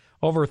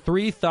 Over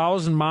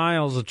 3,000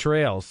 miles of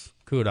trails,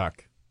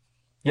 Kudak.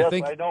 Yes,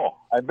 I know.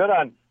 I've been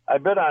on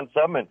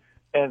some, and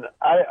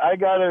I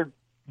got her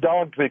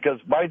down because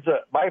my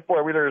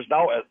four-wheeler is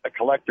now a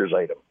collector's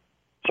item.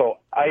 So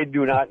I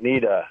do not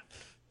need a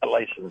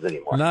license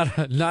anymore.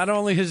 Not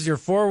only is your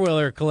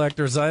four-wheeler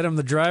collector's item,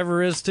 the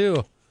driver is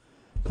too.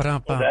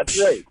 Well, that's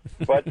right.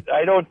 But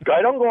I don't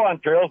go on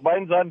trails.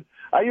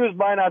 I use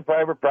mine on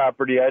private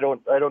property. I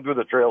don't do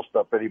the trail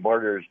stuff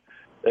anymore.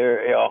 They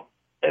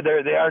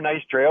are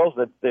nice trails.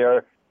 That they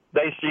are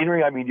nice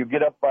scenery. I mean, you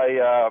get up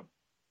by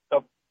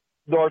up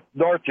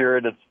north here,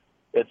 and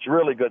it's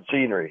really good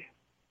scenery.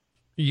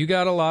 You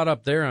got a lot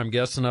up there, I'm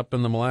guessing, up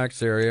in the Mille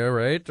Lacs area,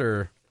 right?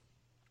 Or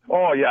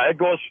oh yeah,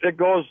 it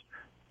goes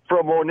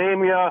from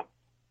Onamia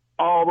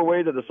all the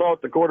way to the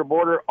South Dakota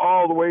border,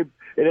 all the way,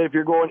 and if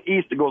you're going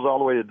east, it goes all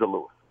the way to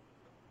Duluth.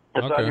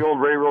 It's on the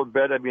old railroad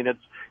bed. I mean,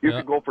 you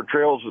can go for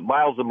trails,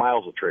 miles and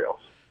miles of trails.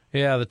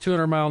 Yeah, the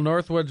 200-mile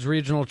Northwoods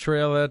Regional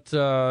Trail at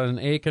in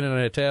Aiken and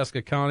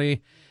Itasca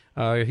County.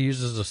 He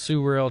uses a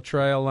Sioux Rail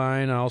trail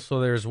line.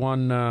 Also, there's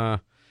one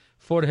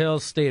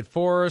Foothills State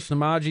Forest,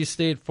 Namaji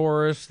State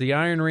Forest, the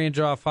Iron Range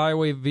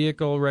off-highway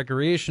vehicle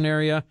recreation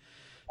area,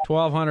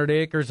 1,200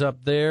 acres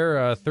up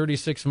there,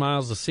 36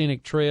 miles of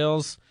scenic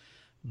trails.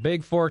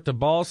 Big Fork to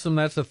Balsam,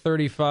 that's a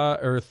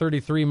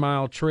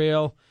 33-mile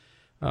trail.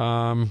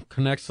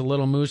 Connects the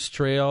Little Moose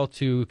Trail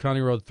to County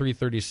Road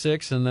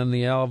 336, and then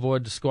the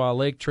Alvood to Squaw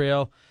Lake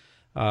Trail.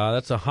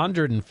 That's a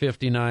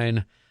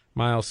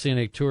 159-mile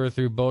scenic tour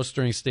through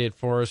Bowstring State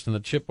Forest and the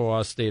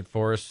Chippewa State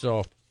Forest.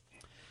 So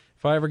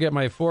if I ever get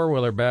my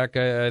four-wheeler back,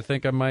 I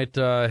think I might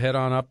head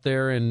on up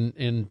there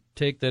and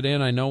take that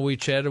in. I know we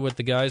chatted with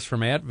the guys from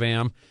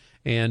AtVam,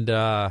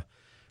 and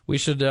we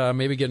should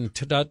maybe get in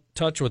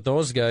touch with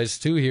those guys,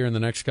 too, here in the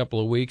next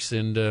couple of weeks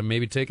and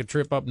maybe take a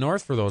trip up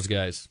north for those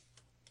guys.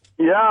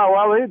 Yeah,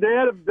 well, they've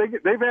had a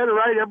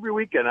ride every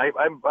weekend.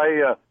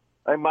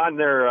 I'm on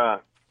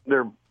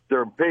their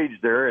page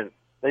there, and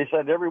they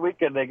said every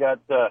weekend they got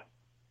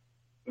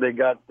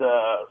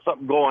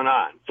something going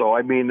on. So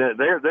I mean,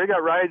 they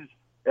got rides,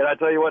 and I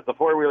tell you what, the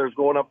four-wheelers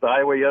going up the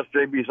highway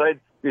yesterday. Besides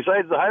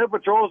the highway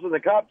patrols and the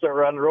cops that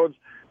were on the roads,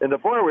 and the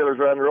four-wheelers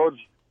were on the roads,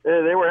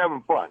 they were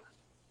having fun.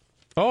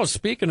 Oh,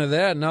 speaking of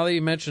that, now that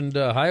you mentioned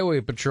highway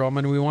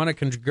patrolmen, we want to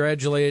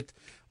congratulate.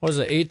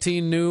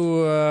 18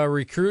 new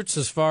recruits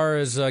as far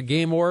as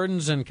game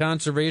wardens and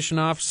conservation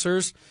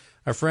officers.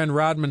 Our friend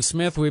Rodman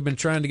Smith, we've been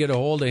trying to get a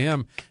hold of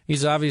him.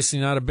 He's obviously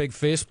not a big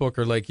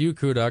Facebooker like you,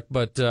 Kudak,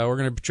 but we're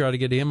going to try to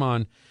get him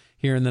on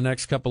here in the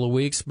next couple of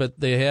weeks.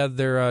 But they had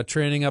their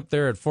training up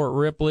there at Fort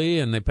Ripley,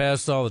 and they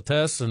passed all the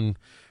tests and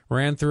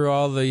ran through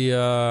all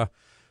the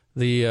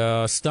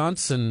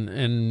stunts,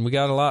 and we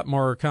got a lot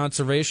more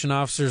conservation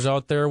officers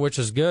out there, which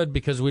is good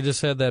because we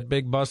just had that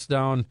big bust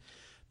down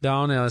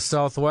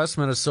southwest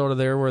Minnesota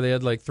there where they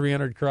had like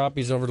 300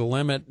 crappies over the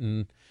limit.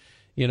 And,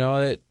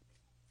 I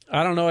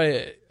don't know.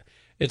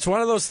 It's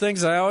one of those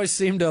things I always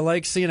seem to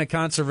like seeing a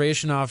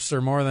conservation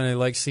officer more than I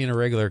like seeing a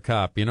regular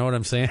cop. You know what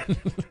I'm saying? Oh,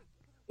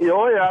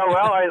 yeah.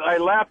 Well, I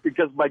laughed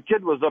because my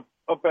kid was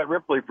up at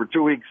Ripley for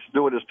 2 weeks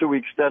doing his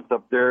 2-week stint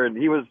up there. And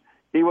he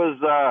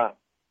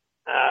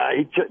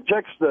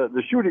checks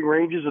the shooting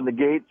ranges and the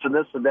gates and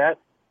this and that.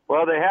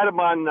 Well, they had him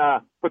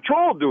on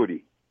patrol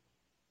duty.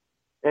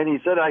 And he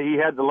said he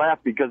had to laugh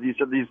because he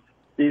said these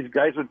these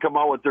guys would come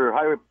out with their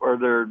highway or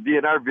their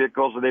DNR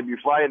vehicles, and they'd be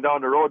flying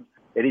down the road,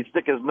 and he'd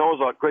stick his nose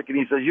out quick, and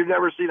he says, "You've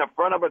never seen a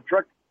front of a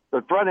truck,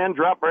 the front end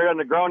drop right on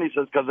the ground," he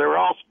says, "because they were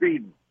all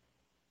speeding."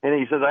 And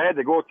he says, "I had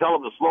to go tell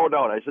them to slow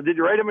down." I said, "Did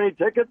you write them any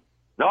tickets?"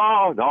 No,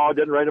 I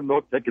didn't write them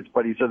no tickets,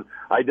 but he said,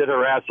 "I did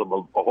harass them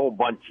a whole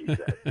bunch," he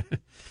said.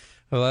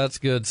 Well, that's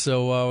good.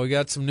 So we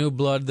got some new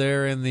blood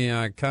there in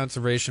the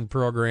conservation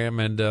program,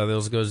 and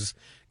those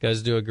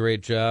guys do a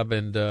great job,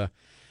 and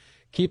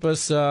keep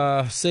us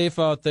safe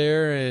out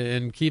there,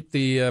 and keep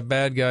the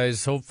bad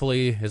guys,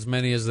 hopefully as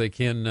many as they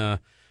can,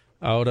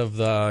 out of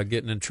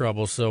getting in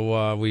trouble.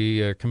 So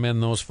we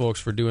commend those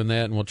folks for doing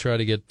that, and we'll try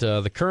to get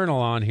the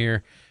Colonel on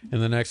here in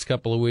the next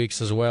couple of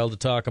weeks as well to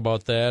talk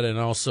about that. And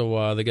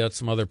also they got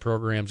some other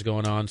programs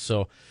going on,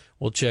 so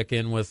we'll check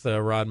in with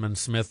Rodman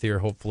Smith here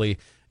hopefully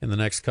in the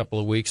next couple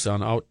of weeks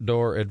on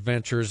outdoor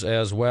adventures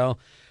as well.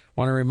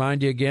 Want to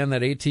remind you again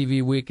that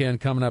ATV weekend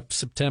coming up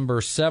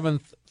September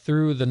 7th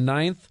through the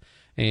 9th,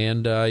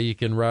 and you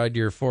can ride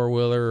your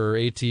four-wheeler or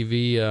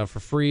ATV for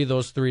free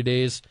those 3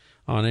 days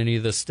on any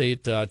of the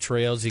state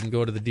trails. You can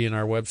go to the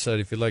DNR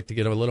website if you'd like to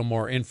get a little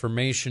more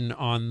information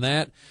on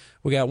that.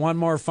 We got one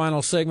more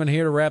final segment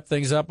here to wrap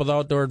things up with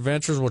Outdoor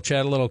Adventures. We'll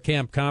chat a little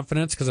Camp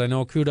Confidence because I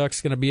know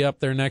Kuduk's going to be up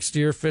there next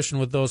year fishing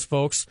with those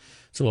folks.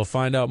 So we'll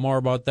find out more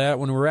about that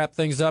when we wrap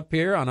things up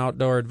here on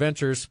Outdoor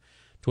Adventures.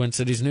 Twin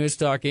Cities News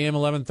Talk, AM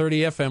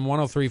 1130, FM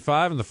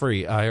 103.5, and the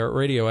free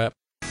iHeartRadio app.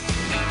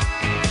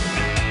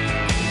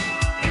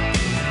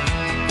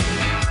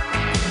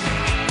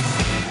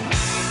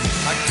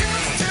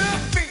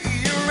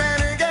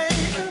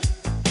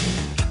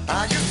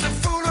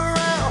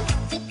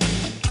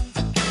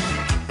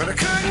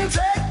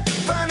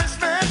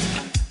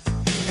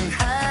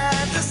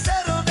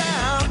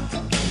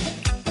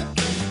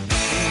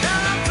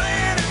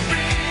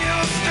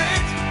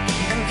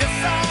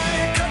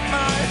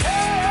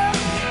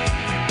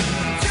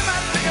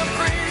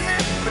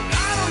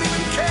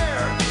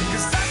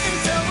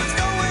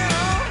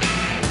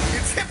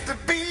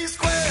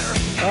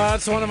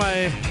 That's one of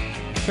my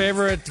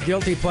favorite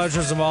guilty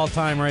pleasures of all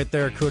time right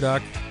there,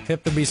 Kuduk.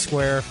 Hip to be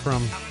square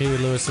from Huey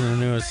Lewis and the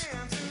News.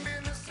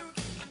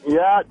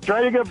 Yeah,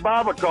 try to give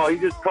Bob a call. He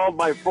just called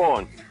my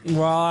phone.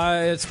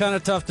 Well, it's kind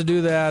of tough to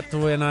do that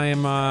when I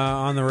am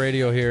on the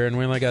radio here, and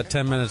we only got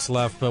 10 minutes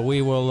left, but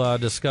we will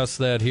discuss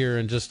that here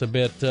in just a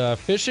bit.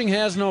 Fishing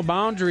has no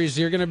boundaries.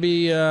 You're going to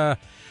be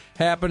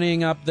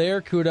happening up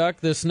there, Kuduk,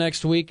 this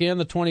next weekend,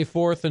 the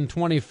 24th and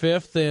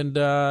 25th, and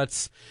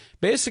it's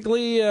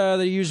basically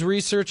they use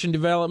research and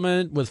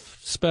development with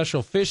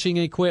special fishing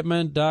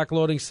equipment, dock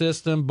loading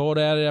system, boat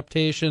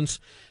adaptations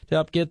to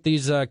help get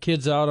these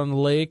kids out on the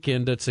lake,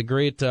 and it's a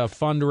great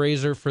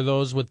fundraiser for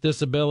those with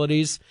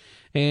disabilities.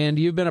 And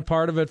you've been a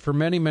part of it for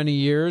many, many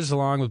years,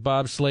 along with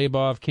Bob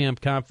Slabaugh of Camp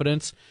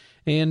Confidence.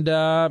 And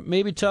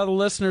maybe tell the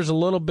listeners a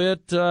little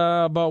bit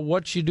about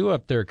what you do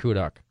up there,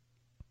 Kuduk.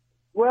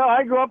 Well,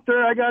 I go up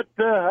there.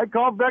 I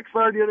called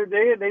Vexlar the other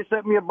day, and they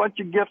sent me a bunch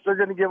of gifts they're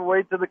going to give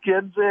away to the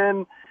kids.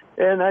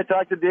 And I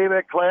talked to Dave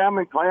at Clam,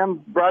 and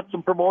Clam brought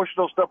some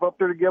promotional stuff up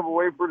there to give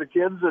away for the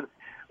kids. And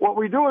what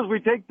we do is we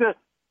take the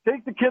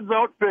kids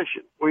out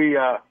fishing. We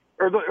or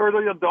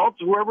the adults,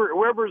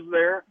 whoever's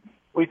there,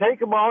 we take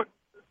them out,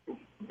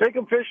 take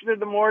them fishing in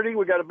the morning.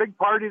 We got a big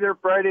party there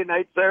Friday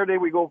night. Saturday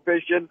we go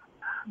fishing.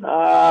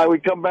 We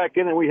come back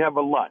in and we have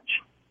a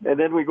lunch, and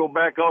then we go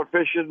back out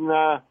fishing.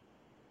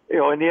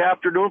 In the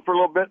afternoon for a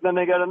little bit. And then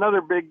they got another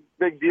big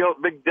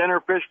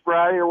dinner, fish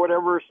fry or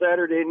whatever,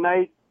 Saturday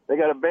night. They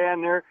got a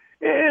band there.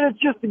 And it's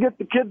just to get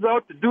the kids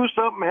out to do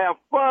something, have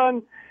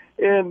fun.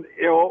 And,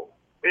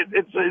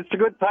 it's a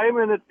good time.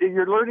 And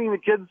you're learning the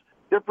kids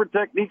different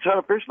techniques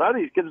how to fish. A lot of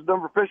these kids have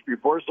never fished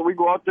before. So we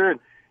go out there and,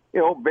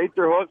 bait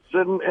their hooks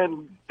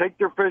and take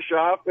their fish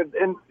off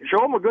and show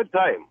them a good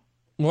time.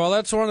 Well,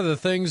 that's one of the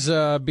things,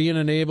 being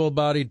an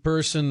able-bodied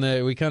person,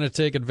 that we kind of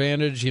take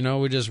advantage.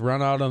 We just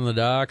run out on the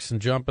docks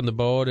and jump in the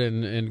boat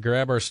and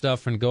grab our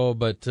stuff and go.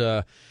 But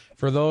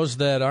for those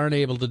that aren't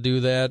able to do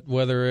that,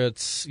 whether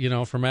it's,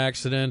 from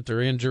accident or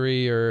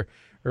injury or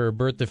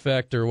birth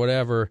defect or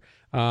whatever,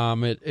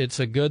 it's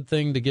a good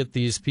thing to get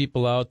these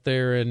people out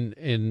there,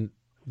 and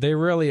they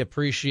really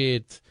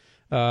appreciate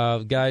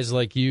guys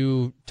like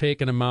you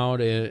taking them out,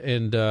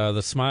 and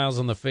the smiles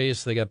on the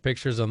face. They got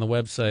pictures on the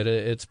website.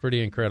 It's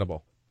pretty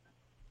incredible.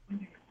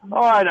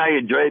 Oh, and I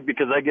enjoy it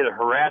because I get to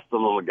harass the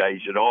little guys.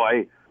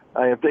 I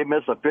if they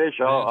miss a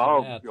fish,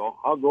 I'll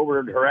go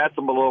over and harass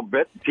them a little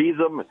bit, tease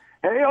them.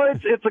 Hey,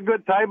 it's a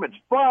good time. It's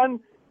fun,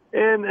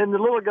 and the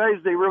little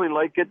guys, they really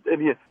like it.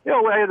 And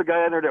I had a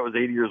guy in there that was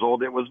 80 years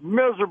old. It was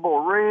miserable,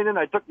 raining.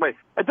 I took my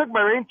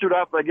rain suit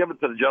off and I gave it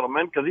to the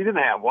gentleman because he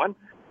didn't have one.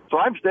 So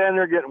I'm standing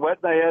there getting wet,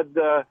 and I had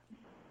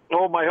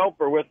my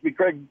helper with me,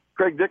 Craig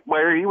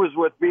Dickmeyer. He was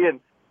with me, and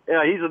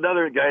he's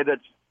another guy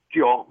that's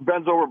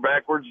bends over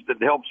backwards,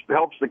 that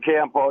helps the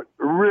camp out.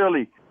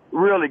 Really,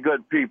 really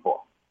good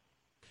people.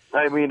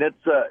 I mean,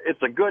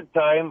 it's a good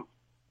time,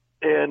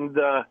 and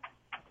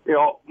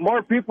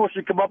more people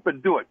should come up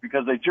and do it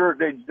because they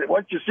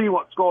once you see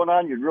what's going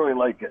on, you'd really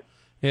like it.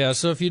 Yeah,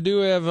 so if you do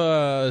have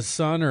a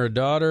son or a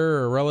daughter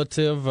or a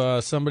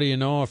relative, somebody you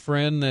know, a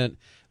friend that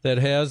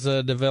has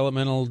a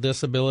developmental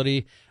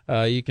disability,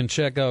 you can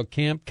check out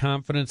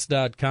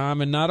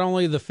campconfidence.com. And not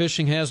only the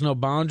Fishing Has No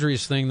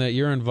Boundaries thing that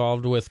you're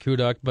involved with,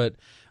 Kudak, but,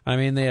 I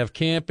mean, they have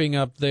camping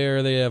up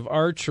there. They have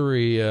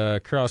archery,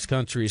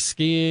 cross-country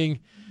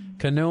skiing,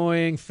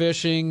 canoeing,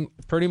 fishing,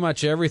 pretty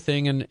much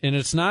everything. And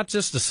it's not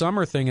just a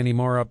summer thing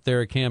anymore up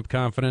there at Camp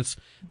Confidence.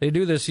 They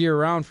do this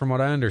year-round, from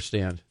what I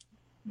understand.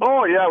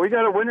 Oh yeah, we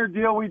got a winter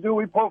deal. We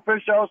pull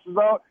fish houses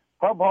out,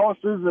 pub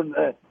houses, and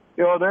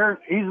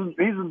he's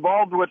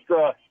involved with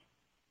the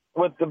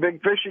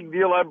big fishing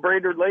deal on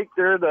Brainerd Lake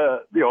there,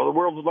 the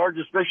world's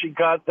largest fishing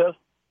contest.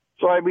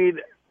 So I mean,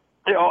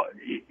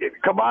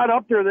 come on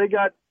up there. They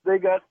got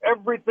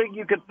everything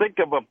you can think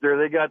of up there.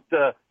 They got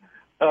the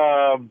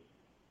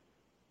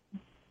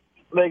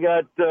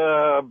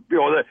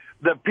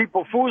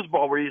people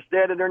foosball, where you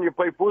stand in there and you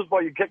play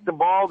foosball, you kick the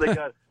ball. They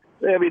got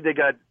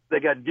they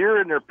got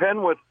deer in their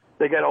pen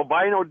they got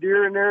albino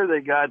deer in there. They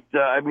got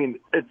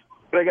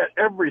they got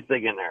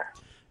everything in there.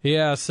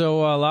 Yeah, so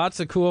lots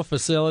of cool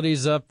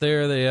facilities up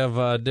there. They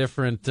have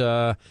different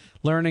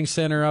learning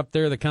center up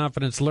there, the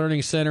Confidence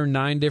Learning Center,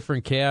 9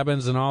 different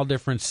cabins and all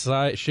different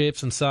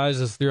shapes and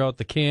sizes throughout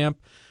the camp.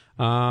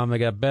 They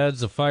got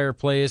beds, a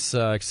fireplace,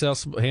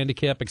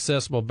 handicap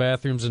accessible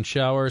bathrooms and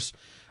showers.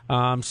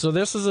 So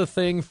this is a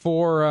thing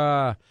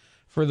for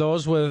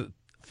those with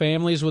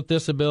families with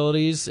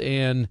disabilities,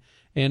 and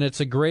it's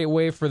a great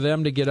way for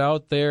them to get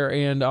out there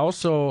and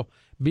also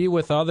be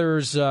with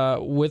others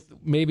with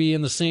maybe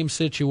in the same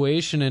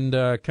situation, and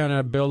kind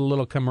of build a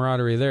little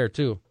camaraderie there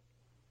too.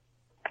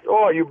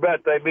 Oh, you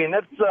bet. I mean,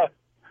 that's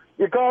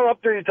you call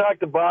up there, you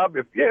talk to Bob.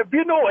 If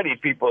you know any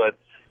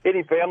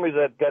families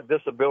that got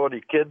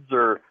disability kids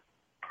or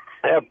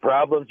have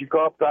problems, you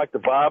call up, talk to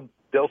Bob.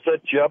 They'll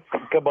set you up,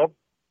 come up,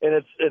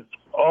 and it's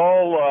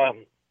all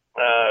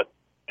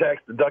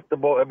tax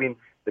deductible. I mean,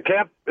 the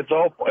camp, it's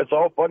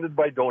all funded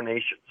by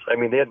donations. I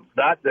mean, they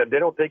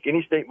don't take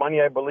any state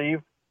money, I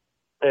believe.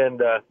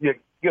 And you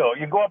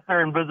go up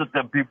there and visit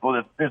them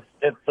people.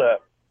 It's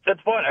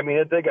fun. I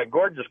mean, they got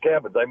gorgeous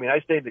cabins. I mean,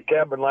 I stayed in the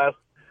cabin last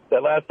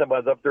time I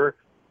was up there.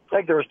 I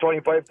think there was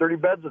 25, 30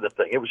 beds in the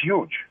thing. It was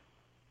huge.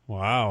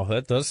 Wow,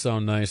 that does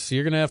sound nice.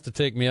 You're going to have to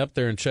take me up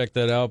there and check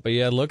that out. But,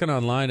 yeah, looking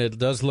online, it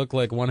does look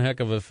like one heck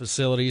of a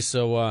facility.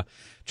 So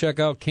check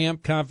out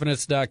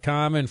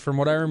campconfidence.com. And from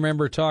what I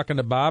remember talking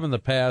to Bob in the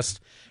past,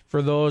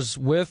 for those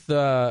with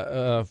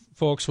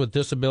folks with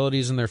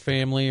disabilities in their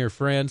family or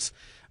friends,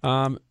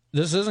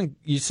 this isn't,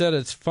 you said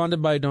it's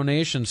funded by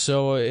donations,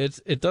 so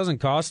it doesn't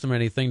cost them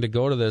anything to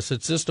go to this.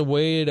 It's just a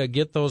way to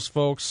get those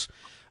folks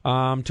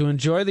to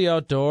enjoy the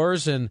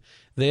outdoors, and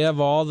they have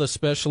all the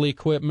special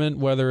equipment,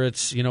 whether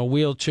it's,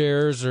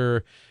 wheelchairs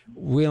or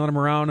wheeling them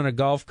around in a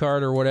golf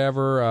cart or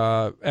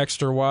whatever,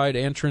 extra wide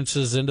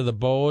entrances into the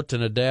boat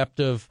and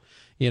adaptive,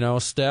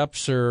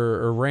 steps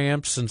or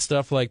ramps and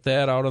stuff like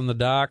that out on the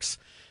docks.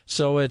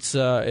 So it's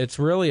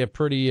really a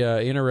pretty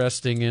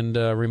interesting and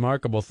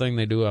remarkable thing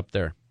they do up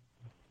there.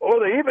 Oh,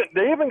 they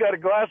even got a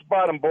glass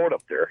bottom boat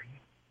up there,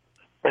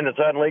 and it's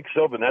on Lake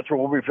Sylvan. That's where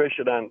we'll be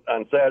fishing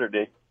on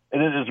Saturday.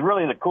 And it is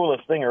really the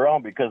coolest thing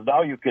around, because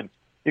now you could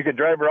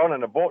drive around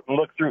in a boat and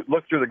look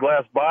through the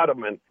glass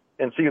bottom and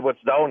see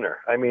what's down there.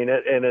 I mean,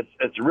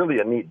 it's really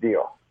a neat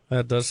deal.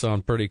 That does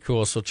sound pretty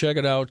cool. So check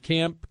it out,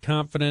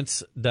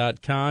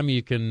 campconfidence.com.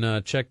 You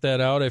can check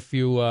that out if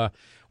you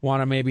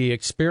want to maybe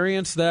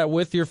experience that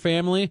with your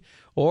family.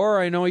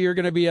 Or I know you're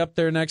going to be up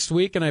there next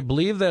week, and I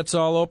believe that's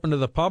all open to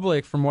the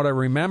public from what I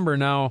remember.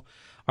 Now,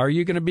 are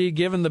you going to be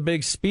giving the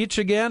big speech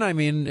again? I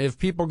mean, if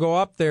people go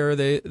up there,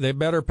 they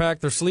better pack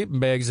their sleeping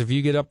bags if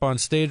you get up on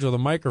stage with a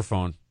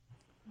microphone.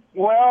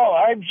 Well,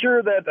 I'm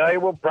sure that I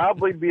will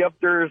probably be up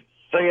there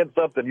saying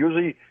something.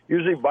 Usually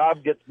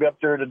Bob gets me up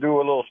there to do a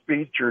little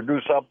speech or do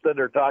something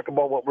or talk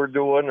about what we're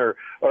doing,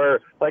 or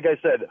like I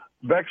said,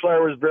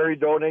 Bexar was very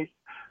donate.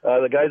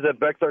 The guys at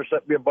Bexar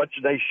sent me a bunch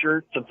of nice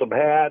shirts and some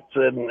hats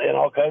and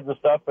all kinds of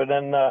stuff. And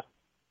then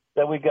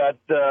we got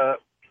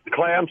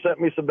Clam sent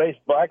me some nice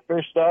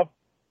blackfish stuff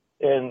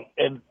and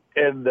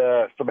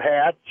some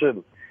hats.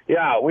 And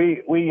yeah,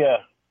 we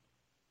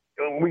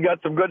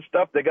got some good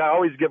stuff. They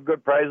always give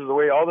good prizes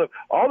away. All the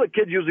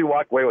kids usually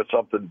walk away with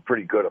something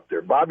pretty good up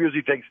there. Bob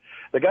usually takes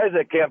the guys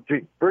at camp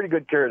take pretty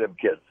good care of them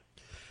kids.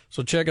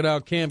 So check it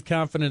out,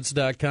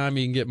 campconfidence.com.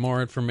 You can get more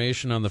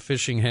information on the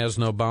Fishing Has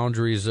No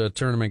Boundaries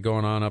tournament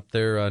going on up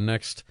there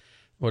next,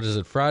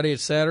 Friday and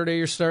Saturday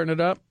you're starting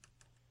it up?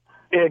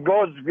 It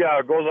goes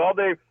all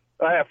day.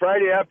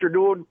 Friday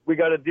afternoon, we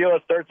got a deal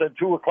that starts at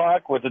 2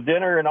 o'clock with the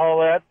dinner and all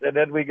that. And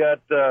then we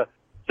got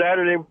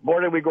Saturday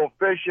morning, we go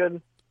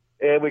fishing,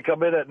 and we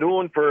come in at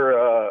noon for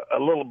a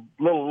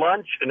little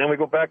lunch, and then we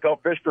go back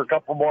out fish for a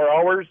couple more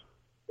hours.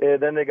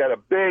 And then they got a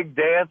big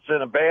dance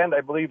and a band, I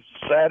believe,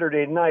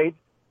 Saturday night,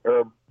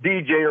 or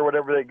DJ or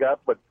whatever they got.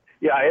 But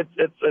yeah,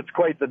 it's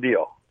quite the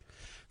deal.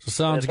 So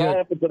sounds good. It's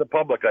all open to the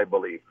public, I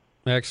believe.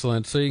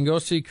 Excellent. So you can go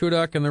see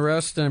Kudak and the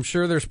rest. And I'm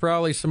sure there's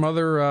probably some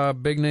other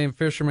big name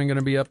fishermen going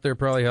to be up there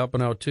probably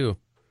helping out too.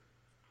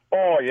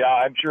 Oh yeah,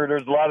 I'm sure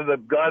there's a lot of the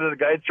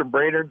guys from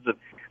Brainerd's, and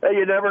hey,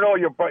 you never know.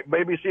 You'll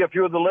maybe see a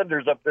few of the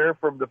Linders up there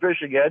from the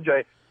Fishing Edge.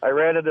 I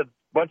ran into a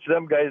bunch of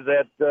them guys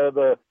at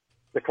the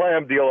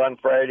clam deal on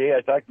Friday.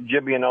 I talked to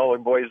Jimmy and all the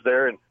boys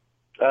there, and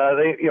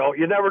they,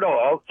 you never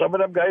know. Some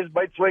of them guys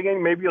might swing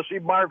in. Maybe you'll see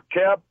Marv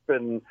Kemp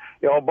and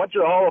a bunch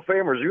of the Hall of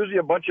Famers. Usually,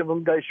 a bunch of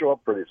them guys show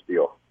up for this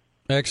deal.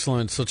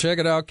 Excellent. So check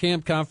it out,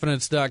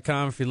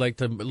 campconfidence.com, if you'd like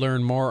to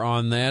learn more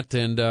on that,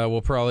 and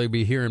we'll probably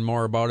be hearing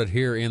more about it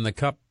here in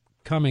the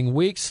coming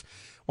weeks.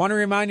 Want to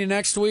remind you,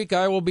 next week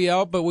I will be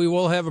out, but we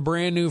will have a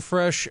brand new,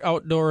 fresh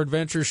outdoor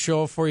adventure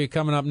show for you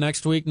coming up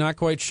next week. Not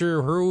quite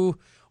sure who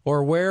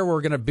or where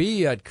we're going to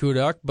be at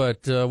Kudak,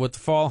 but with the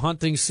fall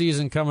hunting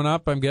season coming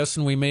up, I'm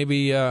guessing we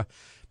maybe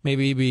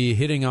be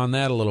hitting on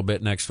that a little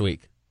bit next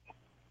week.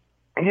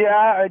 Yeah,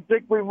 I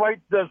think we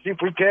might see if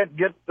we can't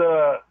get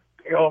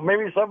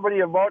maybe somebody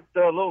about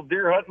a little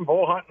deer hunting,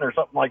 bow hunting, or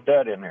something like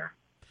that in there.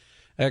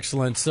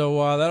 Excellent.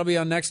 So that'll be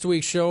on next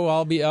week's show.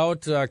 I'll be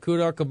out.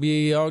 Kudak will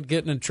be out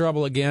getting in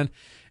trouble again.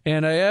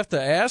 And I have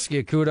to ask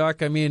you,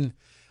 Kudak, I mean,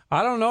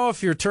 I don't know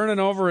if you're turning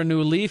over a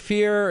new leaf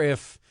here,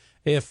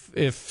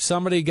 if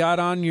somebody got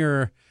on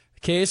your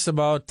case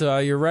about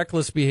your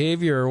reckless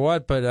behavior or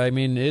what, but I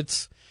mean,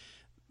 it's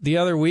the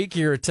other week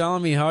you were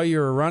telling me how you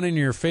were running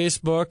your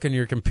Facebook and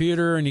your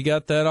computer and you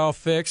got that all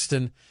fixed,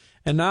 and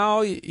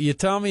now you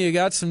tell me you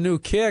got some new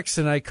kicks,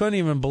 and I couldn't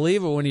even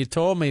believe it when you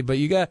told me, but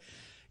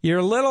you're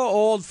a little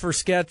old for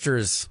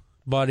Skechers,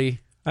 buddy.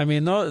 I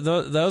mean,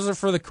 those are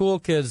for the cool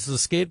kids, the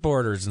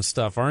skateboarders and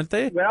stuff, aren't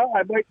they? Well,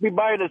 I might be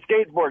buying a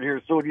skateboard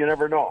here soon. You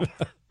never know.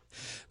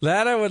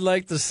 That I would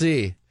like to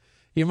see.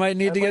 You might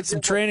need to get some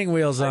training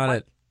wheels on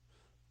it.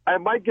 I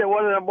might get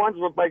one of them ones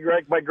with my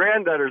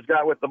granddaughter's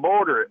got with the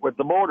motor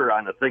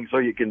on the thing, so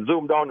you can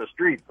zoom down the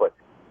street. But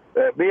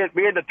me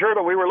and the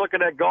Turtle, we were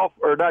looking at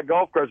not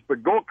golf carts,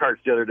 but go-karts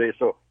the other day.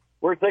 So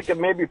we're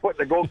thinking maybe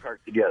putting a go-kart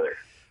together.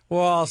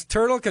 Well,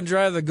 Turtle can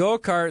drive the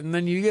go-kart, and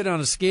then you get on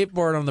a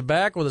skateboard on the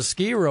back with a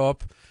ski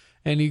rope,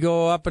 and you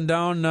go up and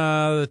down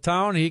the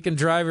town. He can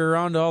drive you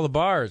around to all the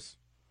bars.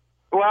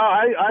 Well,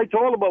 I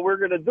told him what we're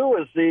going to do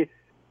is, see,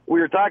 we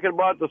were talking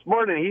about this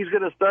morning, he's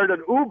going to start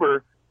an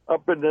Uber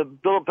up in the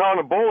little town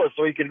of Bolas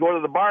so he can go to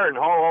the bar and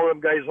haul all them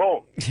guys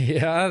home.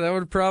 Yeah, that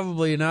would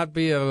probably not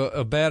be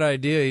a bad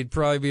idea. He'd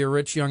probably be a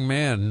rich young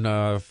man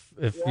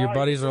if your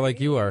buddies are like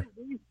you are.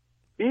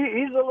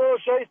 He's a little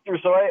shyster,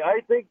 so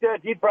I think that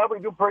he'd probably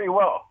do pretty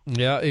well.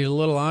 Yeah, he's a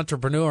little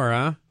entrepreneur,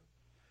 huh?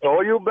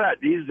 Oh, you bet.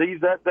 He's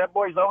that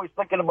boy's always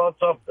thinking about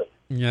something.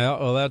 Yeah,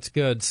 well, that's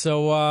good.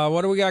 So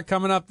what do we got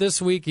coming up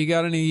this week? You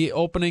got any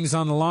openings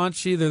on the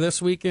launch either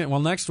this weekend? Well,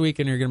 next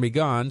weekend you're going to be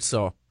gone,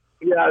 so.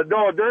 Yeah,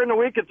 no, during the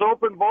week it's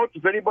open boats.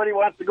 If anybody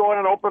wants to go on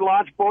an open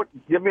launch boat,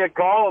 give me a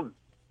call, and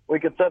we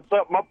can set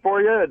something up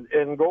for you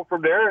and go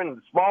from there.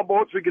 And small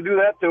boats, we can do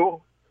that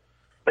too.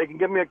 They can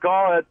give me a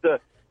call at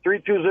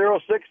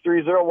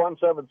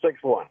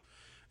 320-630-1761.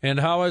 And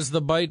how has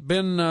the bite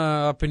been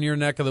up in your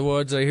neck of the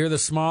woods? I hear the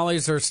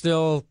smallies are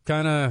still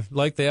kind of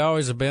like they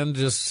always have been,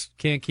 just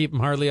can't keep them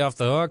hardly off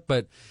the hook.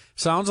 But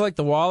sounds like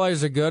the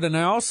walleyes are good. And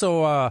I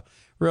also,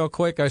 real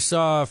quick, I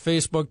saw a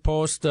Facebook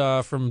post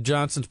from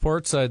Johnson's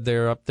Portside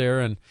there up there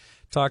and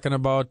talking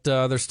about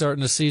they're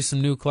starting to see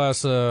some new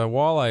class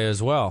walleye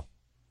as well.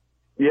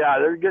 Yeah,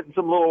 they're getting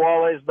some little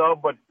walleyes now,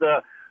 but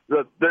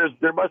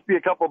there must be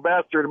a couple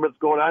bass tournaments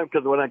going on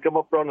because when I come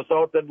up around the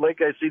south end lake,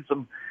 I see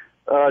some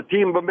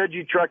Team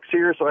Bemidji trucks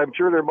here, so I'm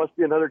sure there must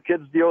be another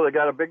kids deal. They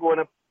got a big one,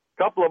 a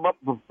couple of them up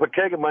in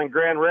Pekegama in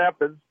Grand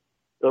Rapids.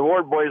 The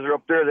Ward boys are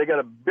up there. They got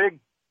a big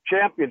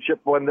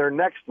championship one there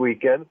next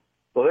weekend.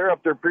 So they're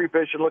up there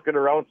pre-fishing, looking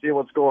around, seeing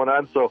what's going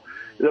on. So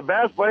the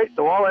bass bite,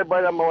 the walleye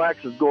bite on Mille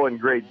Lacs is going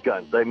great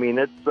guns. I mean,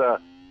 it's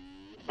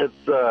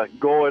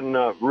going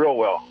real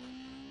well.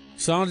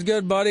 Sounds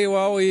good, buddy.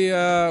 Well, we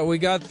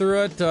got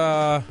through it.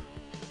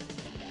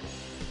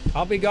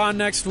 I'll be gone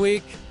next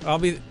week. I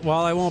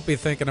won't be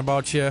thinking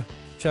about you.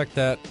 Check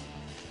that.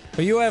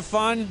 But you have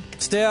fun,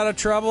 stay out of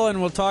trouble,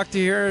 and we'll talk to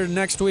you here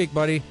next week,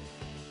 buddy.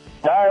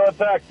 All right, we'll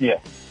talk to you.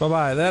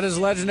 Bye-bye. That is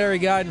legendary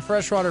guide and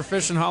freshwater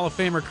fishing Hall of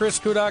Famer Chris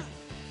Kudak.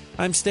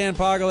 I'm Stan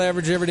Poggle,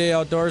 average everyday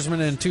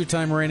outdoorsman and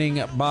two-time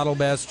reigning bottle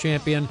bass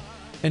champion.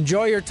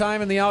 Enjoy your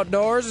time in the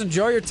outdoors.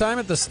 Enjoy your time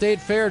at the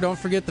State Fair. Don't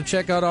forget to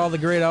check out all the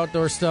great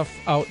outdoor stuff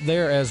out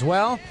there as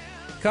well.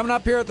 Coming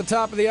up here at the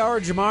top of the hour,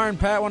 Jamar and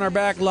Pat are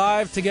back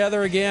live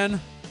together again.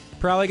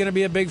 Probably going to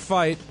be a big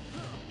fight.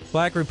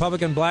 Black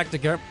Republican, Black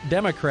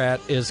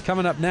Democrat is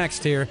coming up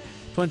next here.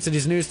 Twin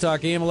Cities News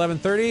Talk, AM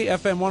 1130,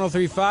 FM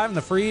 103.5, and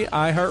the free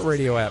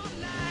iHeartRadio app.